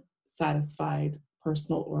unsatisfied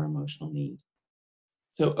personal or emotional need.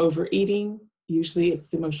 So overeating, usually it's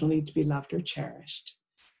the emotional need to be loved or cherished.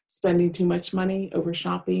 Spending too much money, over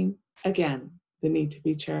shopping, again, the need to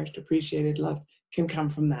be cherished, appreciated, loved can come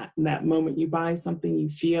from that. In that moment you buy something, you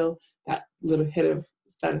feel that little hit of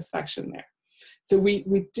satisfaction there. So we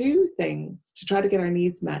do things to try to get our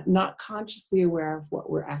needs met, not consciously aware of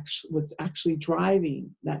what's actually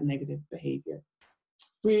driving that negative behavior.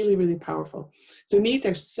 Really, really powerful. So needs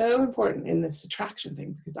are so important in this attraction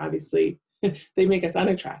thing because obviously they make us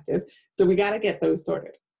unattractive. So we got to get those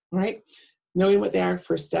sorted, all right? Knowing what they are,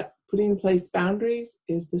 first step. Putting in place boundaries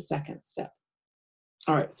is the second step.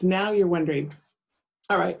 All right, so now you're wondering,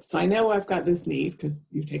 all right, so I know I've got this need because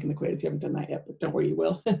you've taken the quiz. You haven't done that yet, but don't worry, you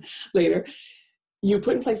will later. You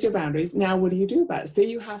put in place your boundaries. Now, what do you do about it? Say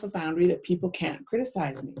you have a boundary that people can't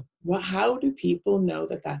criticize me. Well, how do people know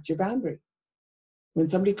that that's your boundary? When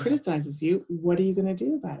somebody criticizes you, what are you going to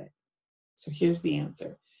do about it? So here's the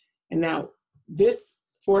answer. And now this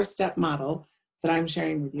 4-step model that I'm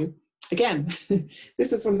sharing with you, again,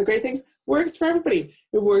 this is one of the great things, works for everybody.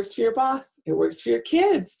 It works for your boss. It works for your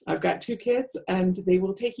kids. I've got 2 kids and they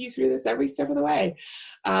will take you through this every step of the way.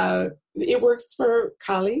 It works for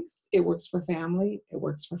colleagues. It works for family. It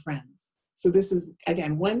works for friends. So this is,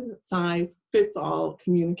 again, one size fits all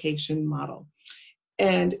communication model.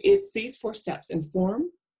 And it's these 4 steps. Inform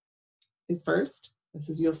is first. This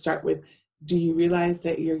is, you'll start with, do you realize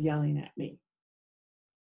that you're yelling at me?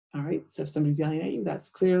 All right, so if somebody's yelling at you, that's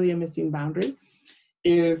clearly a missing boundary.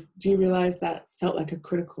 Do you realize that felt like a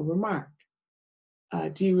critical remark?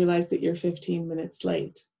 Do you realize that you're 15 minutes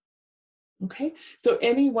late? Okay, so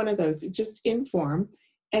any one of those, just inform.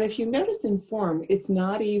 And if you notice inform, it's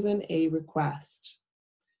not even a request.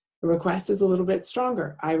 A request is a little bit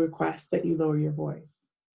stronger. I request that you lower your voice.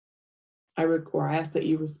 Or I ask that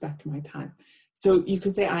you respect my time. So you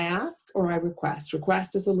can say I ask or I request.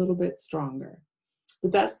 Request is a little bit stronger.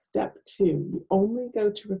 But that's step 2. You only go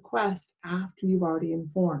to request after you've already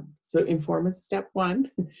informed. So inform is step 1.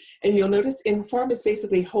 And you'll notice inform is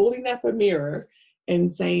basically holding up a mirror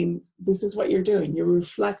and saying, this is what you're doing. You're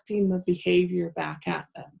reflecting the behavior back at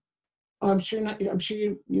them. Oh, I'm sure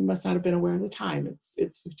you must not have been aware of the time.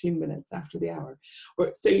 It's 15 minutes after the hour.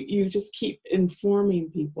 Or so you just keep informing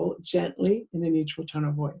people gently in a neutral tone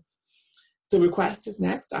of voice. So request is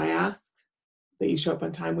next. I ask that you show up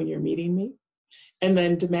on time when you're meeting me. And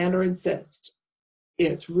then demand or insist.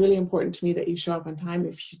 It's really important to me that you show up on time.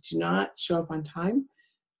 If you do not show up on time,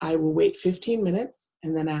 I will wait 15 minutes,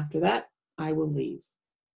 and then after that, I will leave.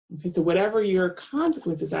 Okay, so whatever your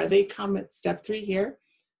consequences are, they come at step 3 here.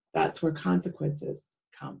 That's where consequences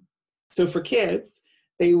come. So for kids,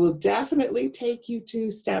 they will definitely take you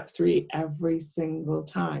to step 3 every single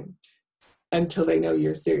time until they know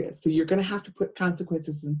you're serious. So you're going to have to put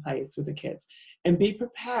consequences in place with the kids and be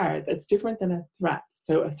prepared. That's different than a threat.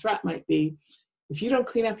 So a threat might be, if you don't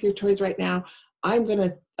clean up your toys right now, I'm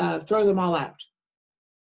going to throw them all out.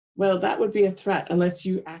 Well, that would be a threat unless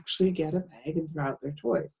you actually get a bag and throw out their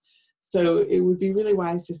toys. So it would be really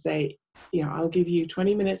wise to say, I'll give you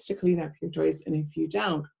 20 minutes to clean up your toys, and if you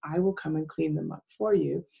don't, I will come and clean them up for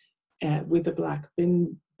you with a black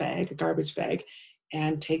bin bag, a garbage bag,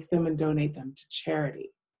 and take them and donate them to charity.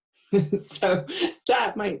 So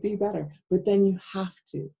that might be better, but then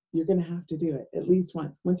you're going to have to do it at least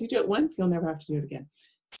once. Once you do it once, you'll never have to do it again.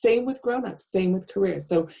 Same with grown-ups, same with careers.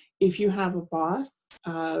 So if you have a boss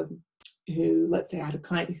who, let's say I had a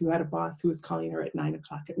client who had a boss who was calling her at 9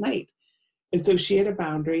 o'clock at night. And so she had a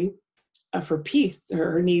boundary for peace.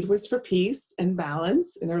 Her need was for peace and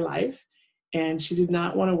balance in her life. And she did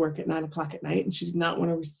not want to work at 9 o'clock at night. And she did not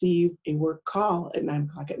want to receive a work call at 9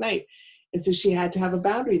 o'clock at night. And so she had to have a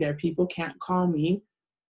boundary there. People can't call me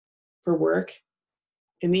for work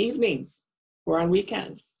in the evenings or on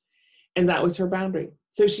weekends. And that was her boundary.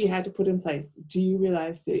 So she had to put in place, do you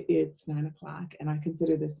realize that it's 9 o'clock and I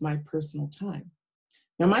consider this my personal time?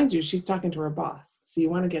 Now, mind you, she's talking to her boss. So you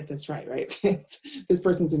want to get this right? This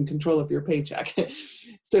person's in control of your paycheck.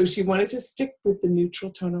 So she wanted to stick with the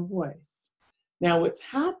neutral tone of voice. Now, what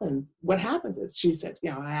happens is, she said,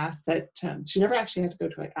 I asked that, she never actually had to go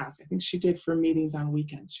to ask. I think she did for meetings on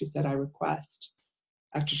weekends. She said, I request,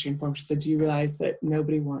 after she informed, she said, do you realize that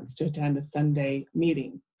nobody wants to attend a Sunday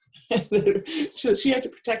meeting? So she had to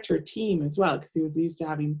protect her team as well, because he was used to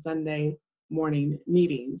having Sunday morning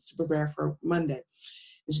meetings to prepare for Monday.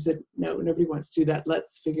 And she said, no, nobody wants to do that.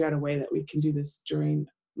 Let's figure out a way that we can do this during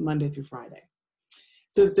Monday through Friday.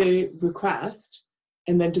 So they request,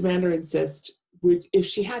 and then demand or insist. If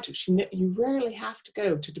she had to, you rarely have to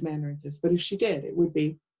go to demand or insist, but if she did, it would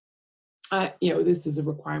be, this is a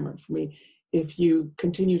requirement for me. If you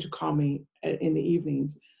continue to call me in the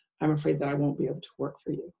evenings, I'm afraid that I won't be able to work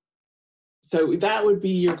for you. So that would be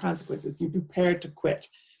your consequences. You're prepared to quit.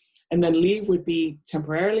 And then leave would be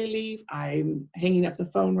temporarily leave. I'm hanging up the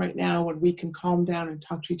phone right now. When we can calm down and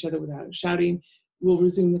talk to each other without shouting, we'll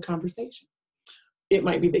resume the conversation. It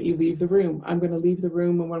might be that you leave the room. I'm going to leave the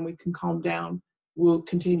room, and when we can calm down, we'll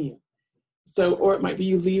continue. So, or it might be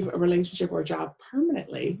you leave a relationship or a job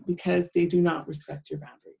permanently because they do not respect your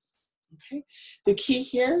boundaries. Okay. The key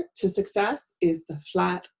here to success is the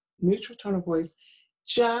flat, neutral tone of voice.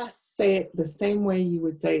 Just say it the same way you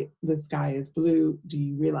would say, the sky is blue. Do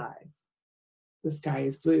you realize? The sky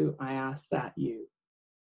is blue. I ask that you.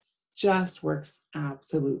 Just works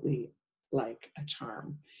absolutely like a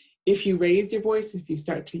charm. If you raise your voice, if you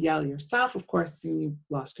start to yell yourself, of course, then you've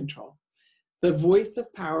lost control. The voice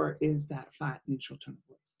of power is that flat, neutral tone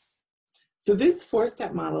of voice. So this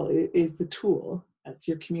 4-step model is the tool, that's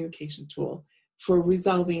your communication tool, for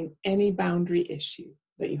resolving any boundary issue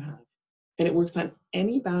that you have. And it works on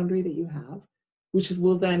any boundary that you have, which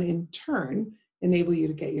will then in turn enable you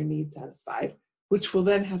to get your needs satisfied, which will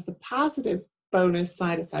then have the positive bonus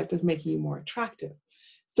side effect of making you more attractive.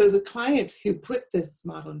 So the client who put this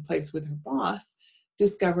model in place with her boss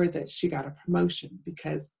discovered that she got a promotion,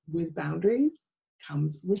 because with boundaries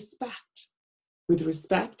comes respect. With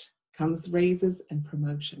respect comes raises and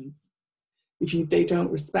promotions. If they don't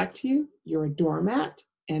respect you, you're a doormat,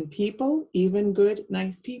 and people, even good,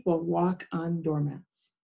 nice people, walk on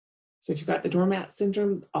doormats. So if you've got the doormat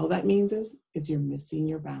syndrome, all that means is you're missing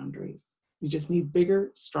your boundaries. You just need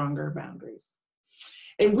bigger, stronger boundaries.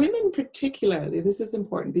 And women particularly, this is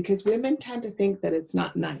important because women tend to think that it's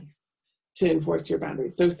not nice to enforce your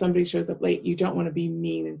boundaries. So if somebody shows up late, you don't want to be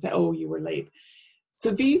mean and say, oh, you were late.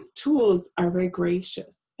 So these tools are very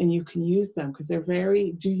gracious, and you can use them because they're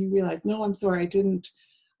very, do you realize, no, I'm sorry, I didn't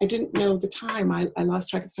know the time. I lost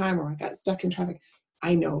track of time, or I got stuck in traffic.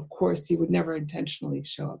 I know, of course, you would never intentionally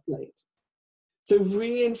show up late. So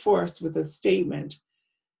reinforce with a statement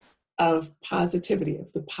of positivity,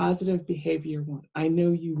 of the positive behavior you want. I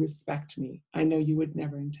know you respect me. I know you would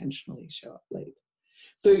never intentionally show up late.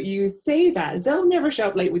 So you say that, they'll never show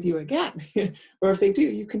up late with you again. Or if they do,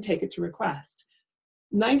 you can take it to request.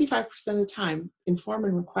 95% of the time, inform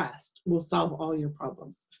and request will solve all your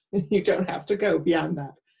problems. You don't have to go beyond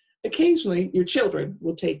that. Occasionally, your children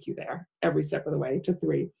will take you there every step of the way to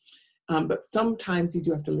 3. But sometimes you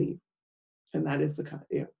do have to leave. And that is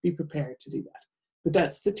be prepared to do that. But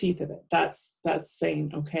that's the teeth of it. That's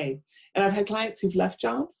saying, okay. And I've had clients who've left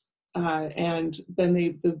jobs, and then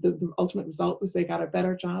the ultimate result was they got a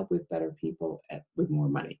better job with better people with more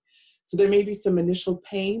money. So there may be some initial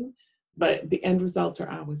pain, but the end results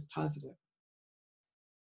are always positive.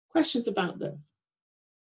 Questions about this?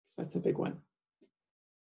 So that's a big one.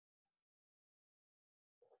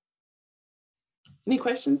 Any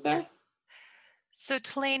questions there? So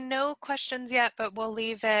Talane, no questions yet, but we'll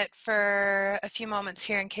leave it for a few moments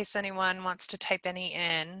here in case anyone wants to type any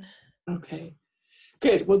in. Okay,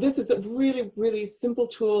 good. Well, this is a really, really simple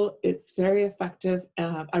tool. It's very effective.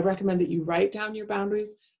 I recommend that you write down your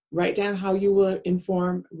boundaries, write down how you will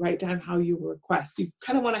inform, write down how you will request. You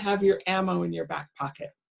kind of want to have your ammo in your back pocket.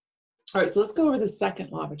 All right, so let's go over the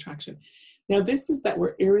second law of attraction. Now, this is that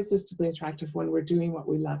we're irresistibly attractive when we're doing what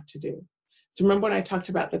we love to do. So remember when I talked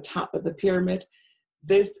about the top of the pyramid?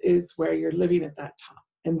 This is where you're living at that top.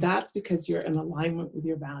 And that's because you're in alignment with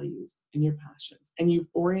your values and your passions, and you've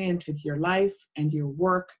oriented your life and your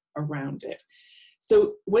work around it.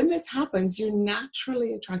 So when this happens, you're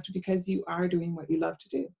naturally attracted because you are doing what you love to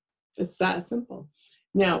do. It's that simple.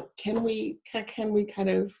 Now, can we kind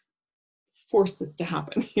of force this to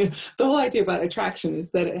happen? You know, the whole idea about attraction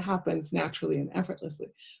is that it happens naturally and effortlessly,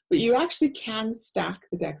 but you actually can stack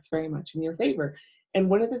the decks very much in your favor. And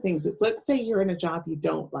one of the things is, let's say you're in a job you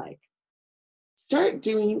don't like. Start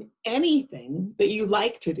doing anything that you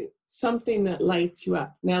like to do, something that lights you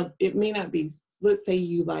up. Now, it may not be, let's say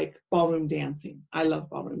you like ballroom dancing. I love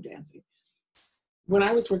ballroom dancing. When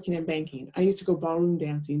I was working in banking, I used to go ballroom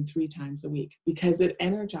dancing 3 times a week because it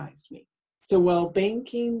energized me. So while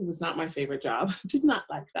banking was not my favorite job, did not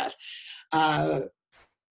like that.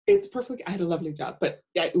 It's perfect. I had a lovely job, but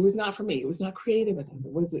it was not for me. It was not creative enough.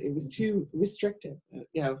 It was too restrictive.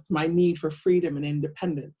 You know, my need for freedom and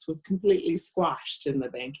independence was completely squashed in the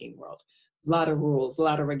banking world. A lot of rules, a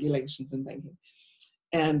lot of regulations in banking,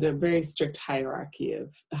 and a very strict hierarchy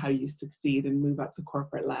of how you succeed and move up the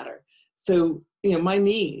corporate ladder. So, you know, my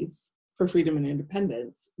needs for freedom and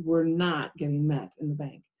independence were not getting met in the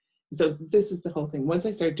bank. So this is the whole thing. Once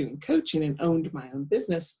I started doing coaching and owned my own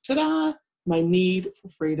business, ta-da! My need for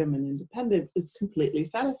freedom and independence is completely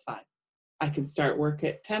satisfied. I can start work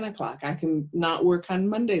at 10 o'clock. I can not work on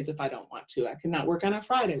Mondays if I don't want to. I can not work on a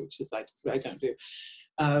Friday, which is I don't do.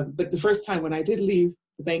 But the first time when I did leave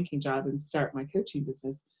the banking job and start my coaching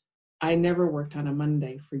business, I never worked on a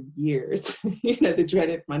Monday for years. You know, the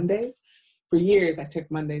dreaded Mondays. For years, I took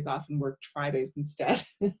Mondays off and worked Fridays instead.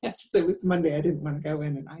 So it was Monday, I didn't want to go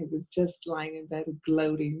in, and I was just lying in bed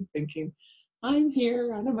gloating, thinking, I'm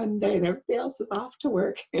here on a Monday and everybody else is off to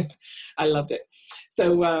work. I loved it.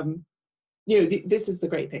 So, you know, this is the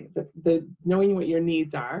great thing. The knowing what your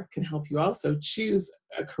needs are can help you also choose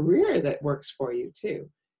a career that works for you too,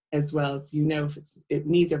 as well as, you know, if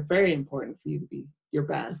needs are very important for you to be your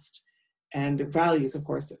best, and values, of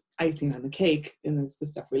course, icing on the cake, and it's the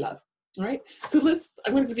stuff we love. All right. So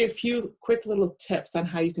I'm going to give you a few quick little tips on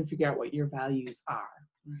how you can figure out what your values are.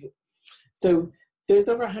 Right. So there's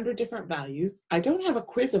over 100 different values. I don't have a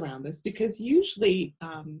quiz around this because usually,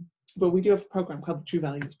 but we do have a program called the True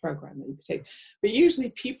Values Program that you can take. But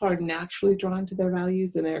usually people are naturally drawn to their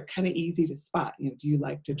values, and they're kind of easy to spot. You know, do you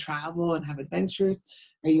like to travel and have adventures?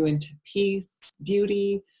 Are you into peace,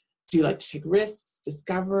 beauty? Do you like to take risks,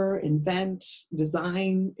 discover, invent,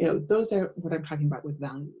 design? You know, those are what I'm talking about with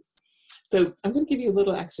values. So I'm going to give you a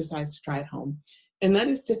little exercise to try at home. And that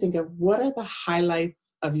is to think of, what are the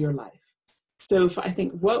highlights of your life? So if I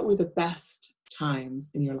think, what were the best times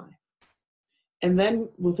in your life? And then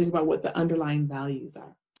we'll think about what the underlying values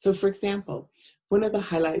are. So for example, one of the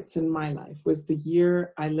highlights in my life was the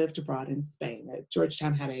year I lived abroad in Spain.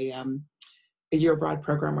 Georgetown had a year abroad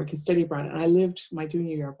program where you could study abroad, and I lived my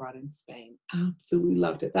junior year abroad in Spain. Absolutely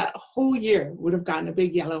loved it. That whole year would have gotten a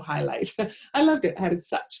big yellow highlight. I loved it. I had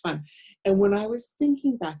such fun. And when I was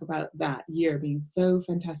thinking back about that year being so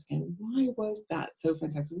fantastic, and why was that so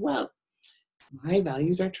fantastic? Well, my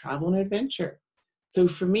values are travel and adventure. So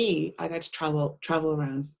for me, I got to travel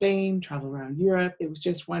around Spain, travel around Europe. It was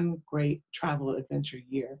just one great travel adventure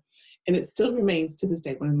year. And it still remains to this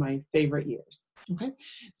day one of my favorite years. Okay.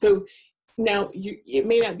 So now, it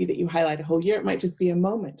may not be that you highlight a whole year. It might just be a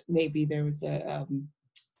moment. Maybe there was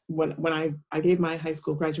when I gave my high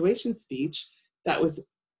school graduation speech, that was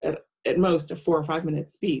at most a 4 or 5 minute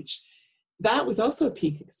speech. That was also a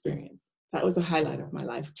peak experience. That was a highlight of my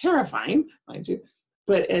life. Terrifying, mind you.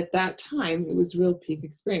 But at that time, it was a real peak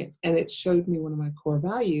experience. And it showed me one of my core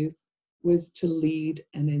values was to lead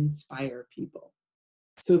and inspire people.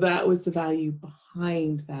 So that was the value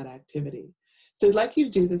behind that activity. So I'd like you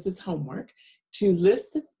to do this as homework. to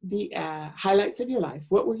list the highlights of your life.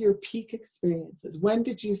 What were your peak experiences? When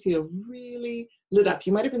did you feel really lit up?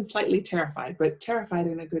 You might have been slightly terrified, but terrified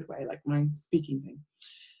in a good way, like my speaking thing.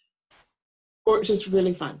 Or just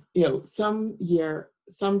really fun. Some year,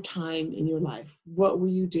 some time in your life, what were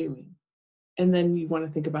you doing? And then you want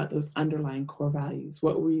to think about those underlying core values.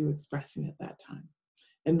 What were you expressing at that time?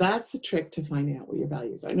 And that's the trick to finding out what your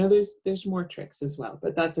values are. I know there's more tricks as well,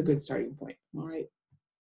 but that's a good starting point. All right.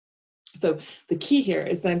 So the key here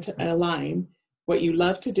is then to align what you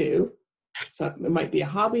love to do. So it might be a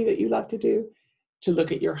hobby that you love to do, to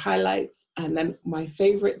look at your highlights. And then my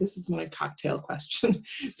favorite, this is my cocktail question.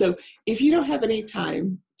 So if you don't have any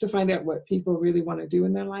time to find out what people really want to do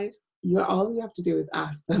in their lives, all you have to do is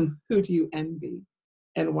ask them, who do you envy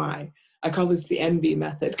and why? I call this the envy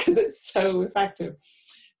method because it's so effective.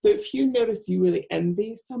 So if you notice you really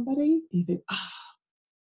envy somebody, you think,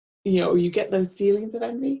 or you get those feelings of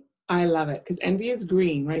envy, I love it, because envy is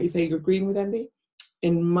green, right? You say you're green with envy.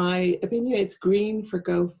 In my opinion, it's green for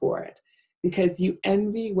go for it, because you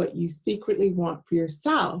envy what you secretly want for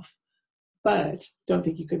yourself, but don't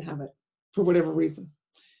think you can have it for whatever reason.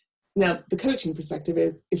 Now, the coaching perspective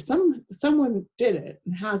is if someone did it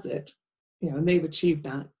and has it, and they've achieved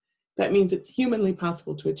that, that means it's humanly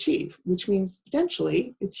possible to achieve, which means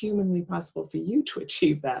potentially it's humanly possible for you to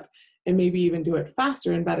achieve that, and maybe even do it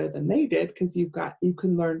faster and better than they did, because you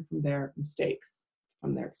can learn from their mistakes,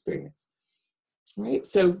 from their experience. Right?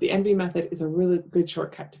 So the envy method is a really good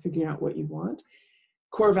shortcut to figuring out what you want.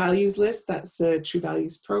 Core values list, that's the True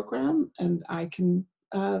Values program, and I can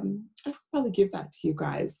I'll probably give that to you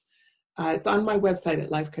guys. It's on my website at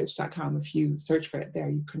lifecoach.com. If you search for it there,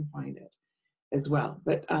 you can find it as well.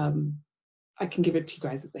 But I can give it to you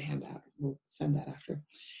guys as a handout. We'll send that after.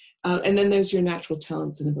 And then there's your natural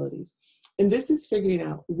talents and abilities. And this is figuring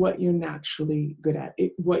out what you're naturally good at,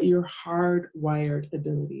 what your hardwired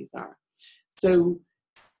abilities are. So,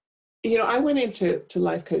 I went into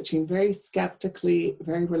life coaching very skeptically,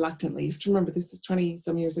 very reluctantly. You have to remember, this was 20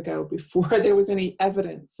 some years ago, before there was any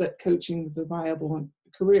evidence that coaching was a viable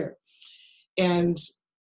career. And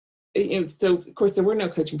so, of course, there were no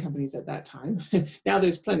coaching companies at that time. Now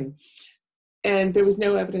there's plenty. And there was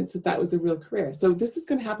no evidence that that was a real career. So this is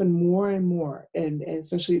going to happen more and more, and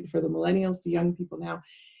especially for the millennials, the young people now.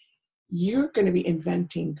 You're going to be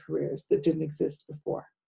inventing careers that didn't exist before.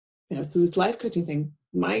 So this life coaching thing,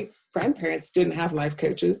 my grandparents didn't have life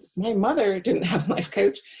coaches. My mother didn't have a life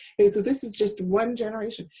coach. So this is just one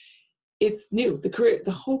generation. It's new.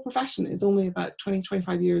 The whole profession is only about 20,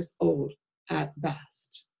 25 years old at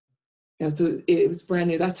best. So it was brand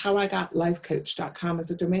new. That's how I got lifecoach.com as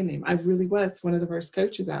a domain name. I really was one of the first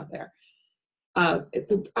coaches out there.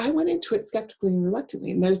 So I went into it skeptically and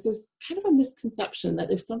reluctantly. And there's this kind of a misconception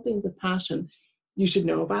that if something's a passion, you should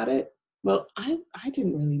know about it. Well, I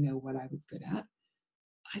didn't really know what I was good at.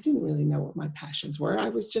 I didn't really know what my passions were. I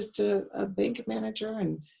was just a bank manager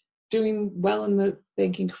and doing well in the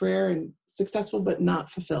banking career and successful, but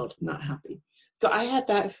not fulfilled, not happy. So I had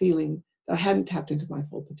that feeling that I hadn't tapped into my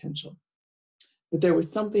full potential, that there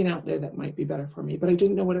was something out there that might be better for me, but I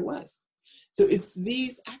didn't know what it was. So it's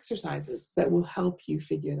these exercises that will help you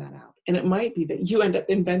figure that out. And it might be that you end up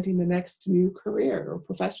inventing the next new career or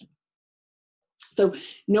profession. So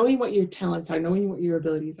knowing what your talents are, knowing what your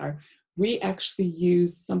abilities are, we actually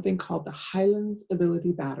use something called the Highlands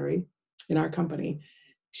Ability Battery in our company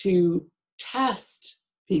to test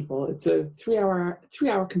people. It's a three-hour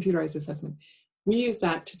computerized assessment. We use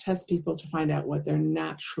that to test people to find out what their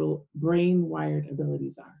natural brain-wired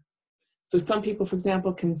abilities are. So some people, for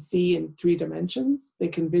example, can see in 3 dimensions. They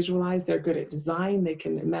can visualize. They're good at design. They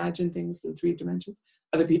can imagine things in 3 dimensions.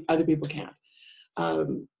 Other people can't.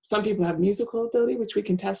 Some people have musical ability, which we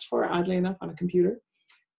can test for, oddly enough, on a computer,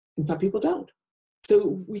 and some people don't.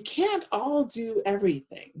 So we can't all do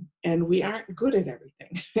everything, and we aren't good at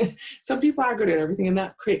everything. Some people are good at everything, and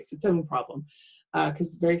that creates its own problem,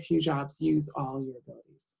 because very few jobs use all your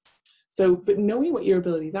abilities. So, but knowing what your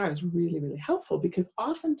abilities are is really, really helpful, because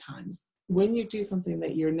oftentimes when you do something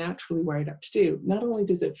that you're naturally wired up to do, not only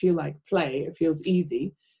does it feel like play, it feels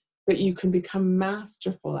easy, but you can become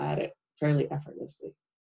masterful at it fairly effortlessly.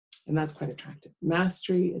 And that's quite attractive.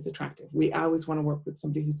 Mastery is attractive. We always want to work with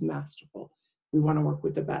somebody who's masterful. We want to work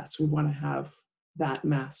with the best. We want to have that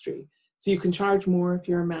mastery. So you can charge more if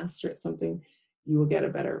you're a master at something. You will get a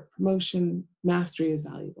better promotion. Mastery is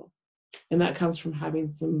valuable. And that comes from having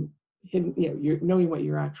some hidden, you're knowing what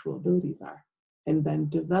your actual abilities are and then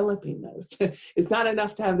developing those. It's not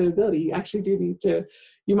enough to have the ability. You actually do need to,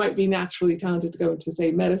 you might be naturally talented to go into,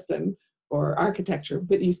 say, medicine or architecture,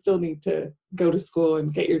 but you still need to go to school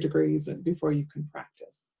and get your degrees and before you can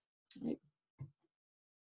practice. Right?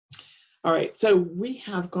 All right, so we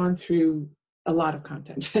have gone through a lot of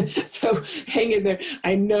content. So hang in there.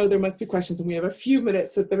 I know there must be questions, and we have a few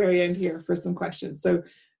minutes at the very end here for some questions. So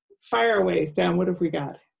fire away, Sam. What have we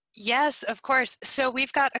got? Yes, of course. So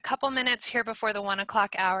we've got a couple minutes here before the 1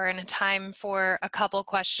 o'clock hour and a time for a couple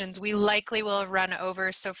questions. We likely will run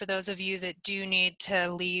over. So for those of you that do need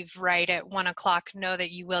to leave right at 1 o'clock, know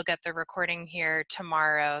that you will get the recording here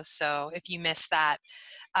tomorrow. So if you miss that,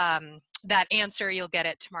 that answer, you'll get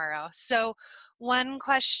it tomorrow. So one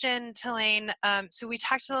question, Talane, so we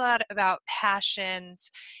talked a lot about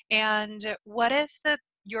passions, and what if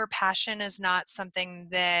your passion is not something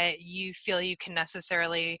that you feel you can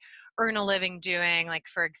necessarily earn a living doing? Like,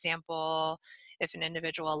 for example, if an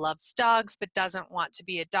individual loves dogs but doesn't want to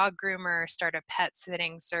be a dog groomer or start a pet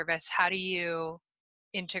sitting service, how do you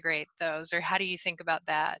integrate those, or how do you think about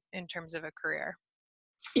that in terms of a career?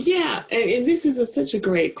 Yeah, and this is such a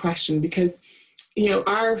great question because,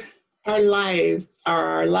 our lives are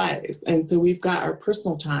our lives, and so we've got our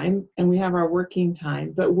personal time and we have our working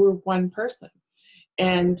time, but we're one person,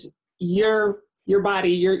 and your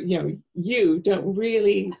body, you don't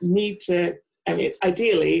really need to. I mean, it's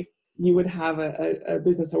ideally you would have a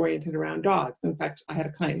business oriented around dogs. In fact, I had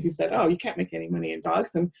a client who said, "Oh, you can't make any money in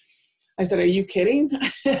dogs," and I said, "Are you kidding?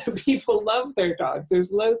 People love their dogs.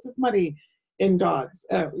 There's loads of money in dogs."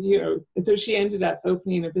 And so she ended up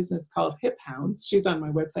opening a business called Hip Hounds. She's on my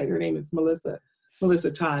website. Her name is Melissa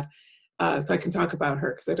Todd. So I can talk about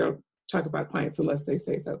her because I don't talk about clients unless they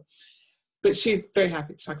say so. But she's very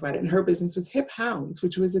happy to talk about it. And her business was Hip Hounds,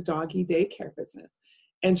 which was a doggy daycare business.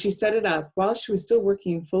 And she set it up while she was still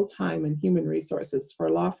working full-time in human resources for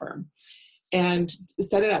a law firm, and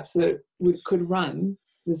set it up so that we could run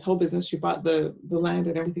this whole business. She bought the land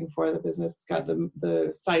and everything for the business, got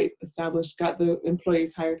the site established, got the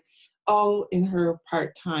employees hired, all in her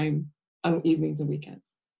part-time on evenings and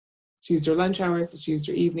weekends. She used her lunch hours, she used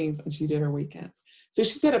her evenings, and she did her weekends. So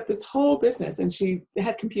she set up this whole business, and she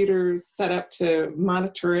had computers set up to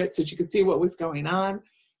monitor it so she could see what was going on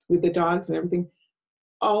with the dogs and everything.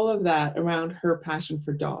 All of that around her passion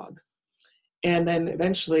for dogs. And then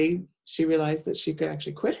eventually she realized that she could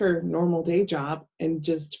actually quit her normal day job and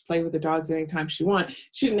just play with the dogs anytime she wanted.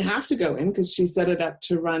 She didn't have to go in because she set it up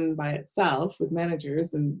to run by itself with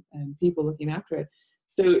managers and people looking after it.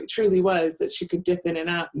 So it truly was that she could dip in and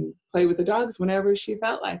out and play with the dogs whenever she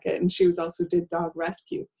felt like it. And she was also did dog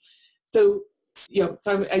rescue. So,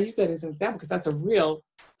 so I use that as an example because that's a real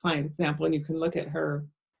client example, and you can look at her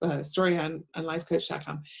story on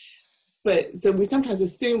lifecoach.com. But so we sometimes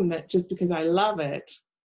assume that just because I love it,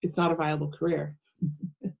 it's not a viable career.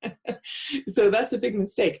 So that's a big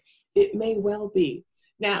mistake. It may well be.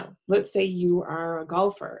 Now, let's say you are a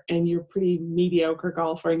golfer and you're a pretty mediocre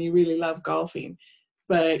golfer and you really love golfing,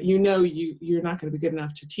 but you're not going to be good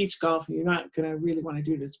enough to teach golf, and you're not going to really want to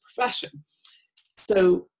do it as a profession.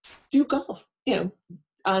 So do golf,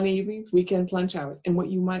 on the evenings, weekends, lunch hours. And what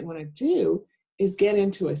you might want to do is get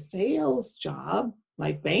into a sales job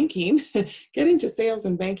like banking, get into sales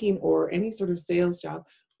and banking or any sort of sales job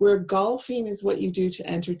where golfing is what you do to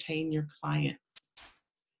entertain your clients.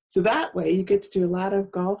 So that way you get to do a lot of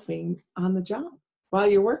golfing on the job while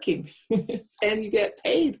you're working and you get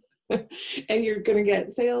paid and you're going to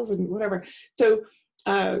get sales and whatever. So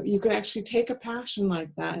you can actually take a passion like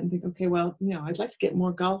that and think, okay, well, I'd like to get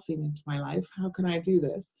more golfing into my life. How can I do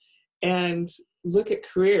this? And look at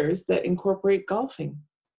careers that incorporate golfing.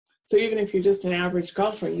 So even if you're just an average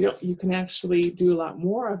golfer, you can actually do a lot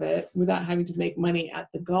more of it without having to make money at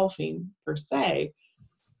the golfing per se.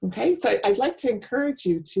 Okay, so I'd like to encourage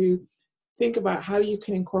you to think about how you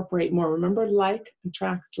can incorporate more. Remember, like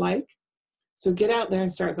attracts like. So get out there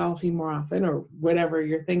and start golfing more often, or whatever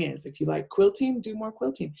your thing is. If you like quilting, do more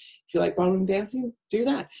quilting. If you like ballroom dancing, do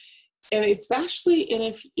that. And especially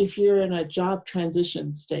if you're in a job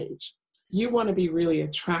transition stage, you want to be really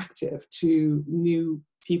attractive to new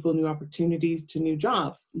people, new opportunities, to new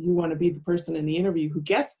jobs. You want to be the person in the interview who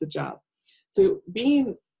gets the job. So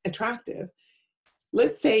being attractive,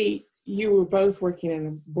 let's say you were both working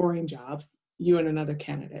in boring jobs, you and another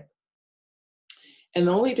candidate. And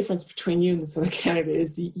the only difference between you and this other candidate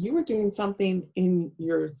is you were doing something in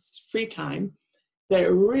your free time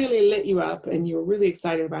that really lit you up and you were really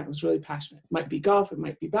excited about it, was really passionate. It might be golf, it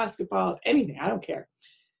might be basketball, anything, I don't care.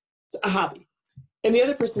 It's a hobby. And the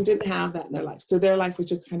other person didn't have that in their life. So their life was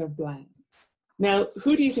just kind of bland. Now,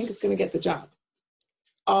 who do you think is going to get the job?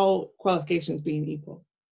 All qualifications being equal.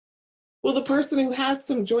 Well, the person who has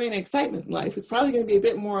some joy and excitement in life is probably going to be a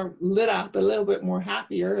bit more lit up, a little bit more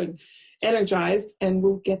happier and energized, and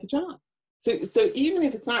will get the job. So even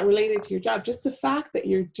if it's not related to your job, just the fact that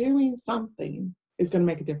you're doing something is going to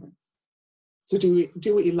make a difference. So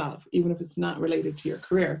do what you love, even if it's not related to your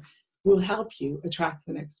career, will help you attract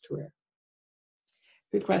the next career.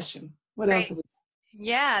 Good question. What else Great. have we?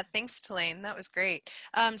 Yeah, thanks, Talane. That was great.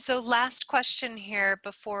 So last question here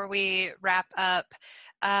before we wrap up.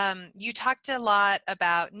 You talked a lot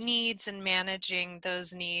about needs and managing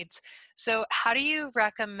those needs. So how do you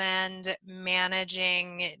recommend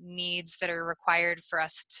managing needs that are required for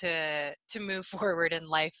us to move forward in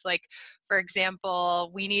life? Like, for example,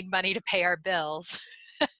 we need money to pay our bills.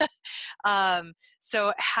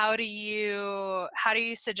 So how do you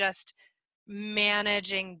suggest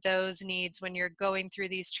managing those needs when you're going through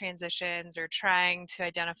these transitions or trying to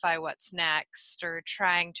identify what's next or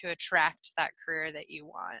trying to attract that career that you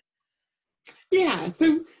want? Yeah,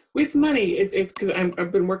 so with money, it's because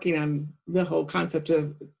I've been working on the whole concept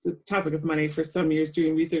of the topic of money for some years,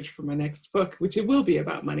 doing research for my next book, which it will be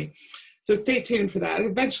about money. So stay tuned for that.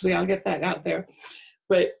 Eventually, I'll get that out there.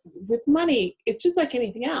 But with money, it's just like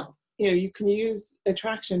anything else. You can use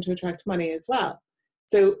attraction to attract money as well.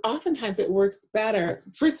 So oftentimes it works better.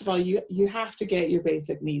 First of all, you have to get your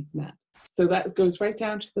basic needs met. So that goes right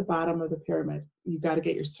down to the bottom of the pyramid. You got to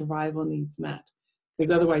get your survival needs met,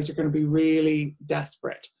 because otherwise you're going to be really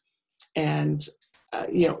desperate. And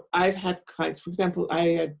I've had clients, for example, I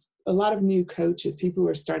had a lot of new coaches, people who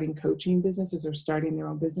are starting coaching businesses or starting their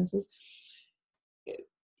own businesses.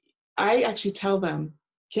 I actually tell them,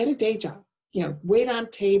 get a day job, wait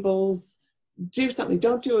on tables, do something.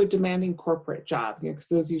 Don't do a demanding corporate job, because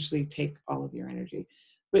those usually take all of your energy.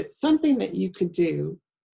 But something that you could do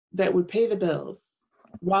that would pay the bills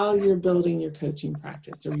while you're building your coaching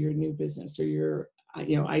practice or your new business or your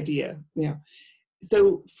idea.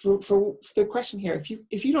 So for the question here,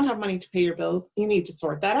 if you don't have money to pay your bills, you need to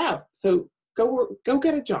sort that out. So go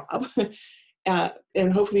get a job.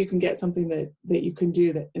 And hopefully you can get something that you can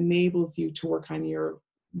do that enables you to work on your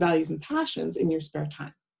values and passions in your spare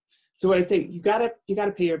time. So what I say, you gotta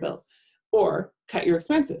pay your bills or cut your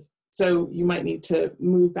expenses. So you might need to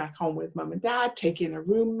move back home with mom and dad, take in a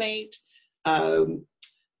roommate,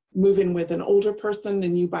 move in with an older person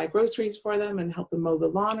and you buy groceries for them and help them mow the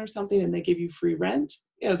lawn or something, and they give you free rent.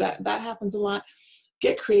 That happens a lot.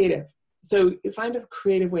 Get creative. So you find a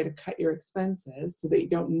creative way to cut your expenses so that you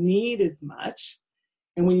don't need as much.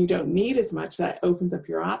 And when you don't need as much, that opens up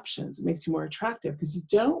your options. It makes you more attractive because you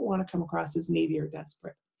don't want to come across as needy or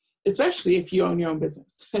desperate, especially if you own your own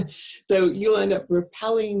business. So you'll end up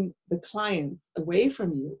repelling the clients away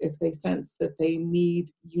from you if they sense that you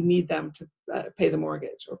need them to pay the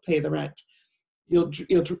mortgage or pay the rent.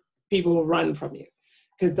 People will run from you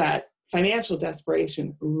because that financial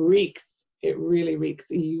desperation reeks. It really reeks.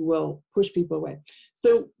 You will push people away.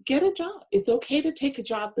 So get a job. It's okay to take a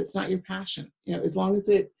job that's not your passion, as long as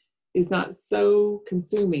it is not so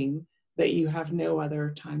consuming that you have no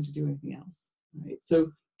other time to do anything else. Right?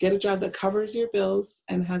 So get a job that covers your bills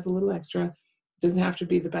and has a little extra. It doesn't have to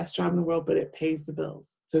be the best job in the world, but it pays the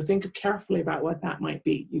bills. So think carefully about what that might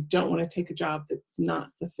be. You don't want to take a job that's not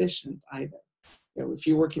sufficient either. If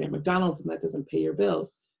you're working at McDonald's and that doesn't pay your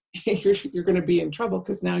bills, you're going to be in trouble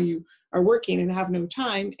because now you are working and have no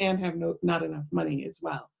time and have not enough money as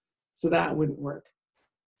well. So that wouldn't work.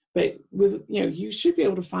 But you should be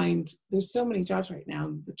able to find, there's so many jobs right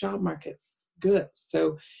now, the job market's good.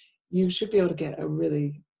 So you should be able to get a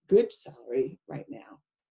really good salary right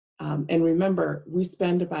now. And remember, we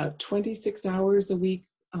spend about 26 hours a week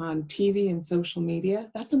on TV and social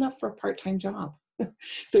media. That's enough for a part-time job.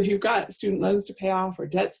 So if you've got student loans to pay off or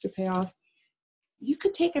debts to pay off, you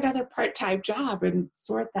could take another part-time job and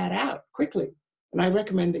sort that out quickly. And I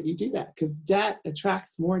recommend that you do that because debt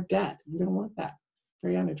attracts more debt. You don't want that.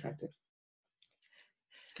 Very unattractive.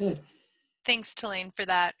 Good. Thanks, Talane, for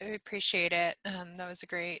that. I appreciate it. That was a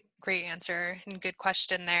great answer and good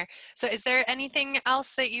question there. So is there anything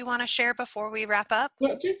else that you want to share before we wrap up?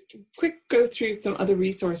 Well, just quick go through some other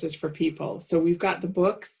resources for people. So we've got the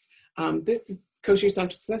books. This is Coach Yourself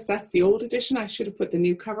to Success. That's the old edition. I should have put the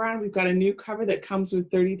new cover on. We've got a new cover that comes with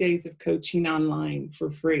 30 days of coaching online for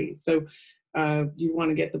free. So you want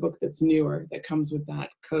to get the book that's newer that comes with that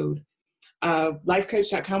code.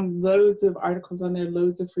 Lifecoach.com, loads of articles on there,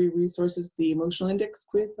 loads of free resources. The emotional index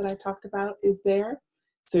quiz that I talked about is there.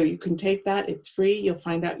 So you can take that. It's free. You'll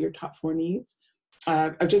find out your top 4 needs.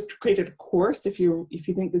 I've just created a course. If you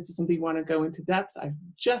think this is something you want to go into depth, I've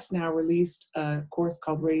just now released a course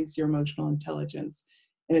called Raise Your Emotional Intelligence.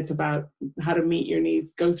 And it's about how to meet your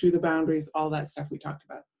needs, go through the boundaries, all that stuff we talked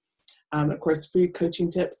about. Of course, free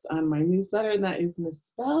coaching tips on my newsletter, and that is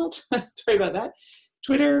misspelled. Sorry about that.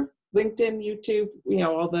 Twitter, LinkedIn, YouTube,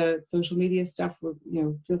 all the social media stuff,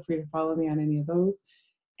 feel free to follow me on any of those.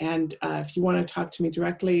 And if you want to talk to me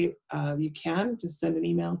directly, you can just send an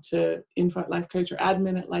email to info@lifecoach or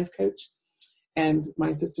admin@lifecoach. And my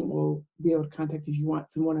assistant will be able to contact you if you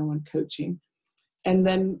want some one-on-one coaching. And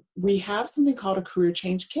then we have something called a career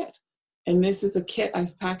change kit. And this is a kit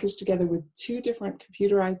I've packaged together with 2 different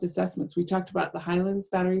computerized assessments. We talked about the Highlands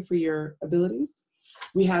battery for your abilities.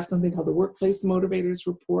 We have something called the Workplace Motivators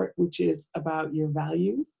Report, which is about your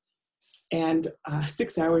values, and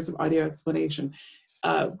 6 hours of audio explanation,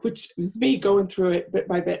 which is me going through it bit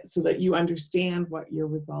by bit so that you understand what your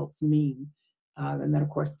results mean. And then, of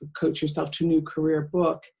course, the Coach Yourself to a New Career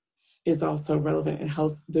book is also relevant and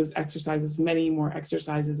has those exercises, many more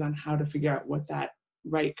exercises on how to figure out what that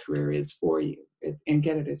right career is for you and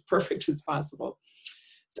get it as perfect as possible.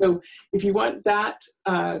 So if you want that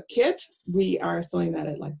kit, we are selling that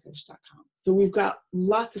at lifecoach.com. So we've got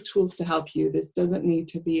lots of tools to help you. This doesn't need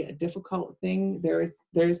to be a difficult thing. There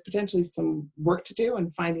is potentially some work to do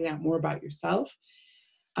and finding out more about yourself,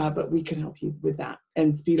 but we can help you with that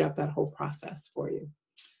and speed up that whole process for you.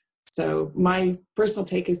 So my personal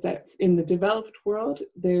take is that in the developed world,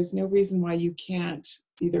 there's no reason why you can't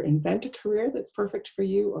either invent a career that's perfect for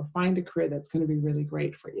you or find a career that's going to be really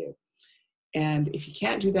great for you. And if you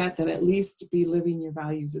can't do that, then at least be living your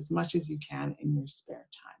values as much as you can in your spare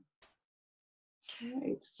time. All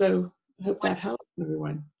right. So I hope that helps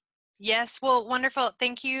everyone. Yes, well, wonderful.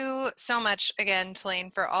 Thank you so much again,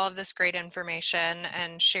 Talane, for all of this great information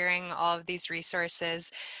and sharing all of these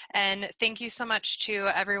resources. And thank you so much to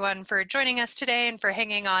everyone for joining us today and for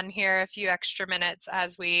hanging on here a few extra minutes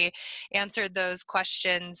as we answered those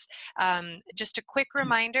questions. Just a quick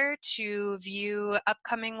reminder to view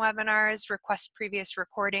upcoming webinars, request previous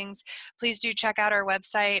recordings. Please do check out our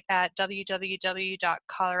website at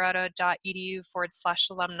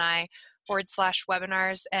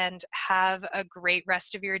www.colorado.edu/alumni/webinars, and have a great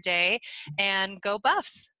rest of your day, and go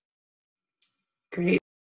Buffs. Great.